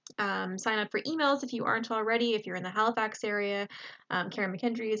media. Sign up for emails if you aren't already, if you're in the Halifax area. Karen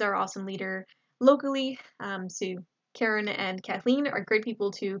McKendry is our awesome leader locally. So Karen and Kathleen are great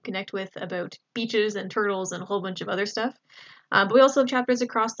people to connect with about beaches and turtles and a whole bunch of other stuff. But we also have chapters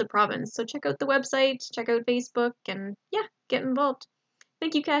across the province. So check out the website, check out Facebook, and get involved.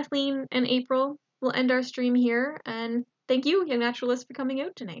 Thank you, Kathleen and April. We'll end our stream here. And thank you, Young Naturalists, for coming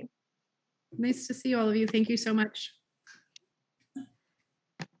out tonight. Nice to see all of you. Thank you so much.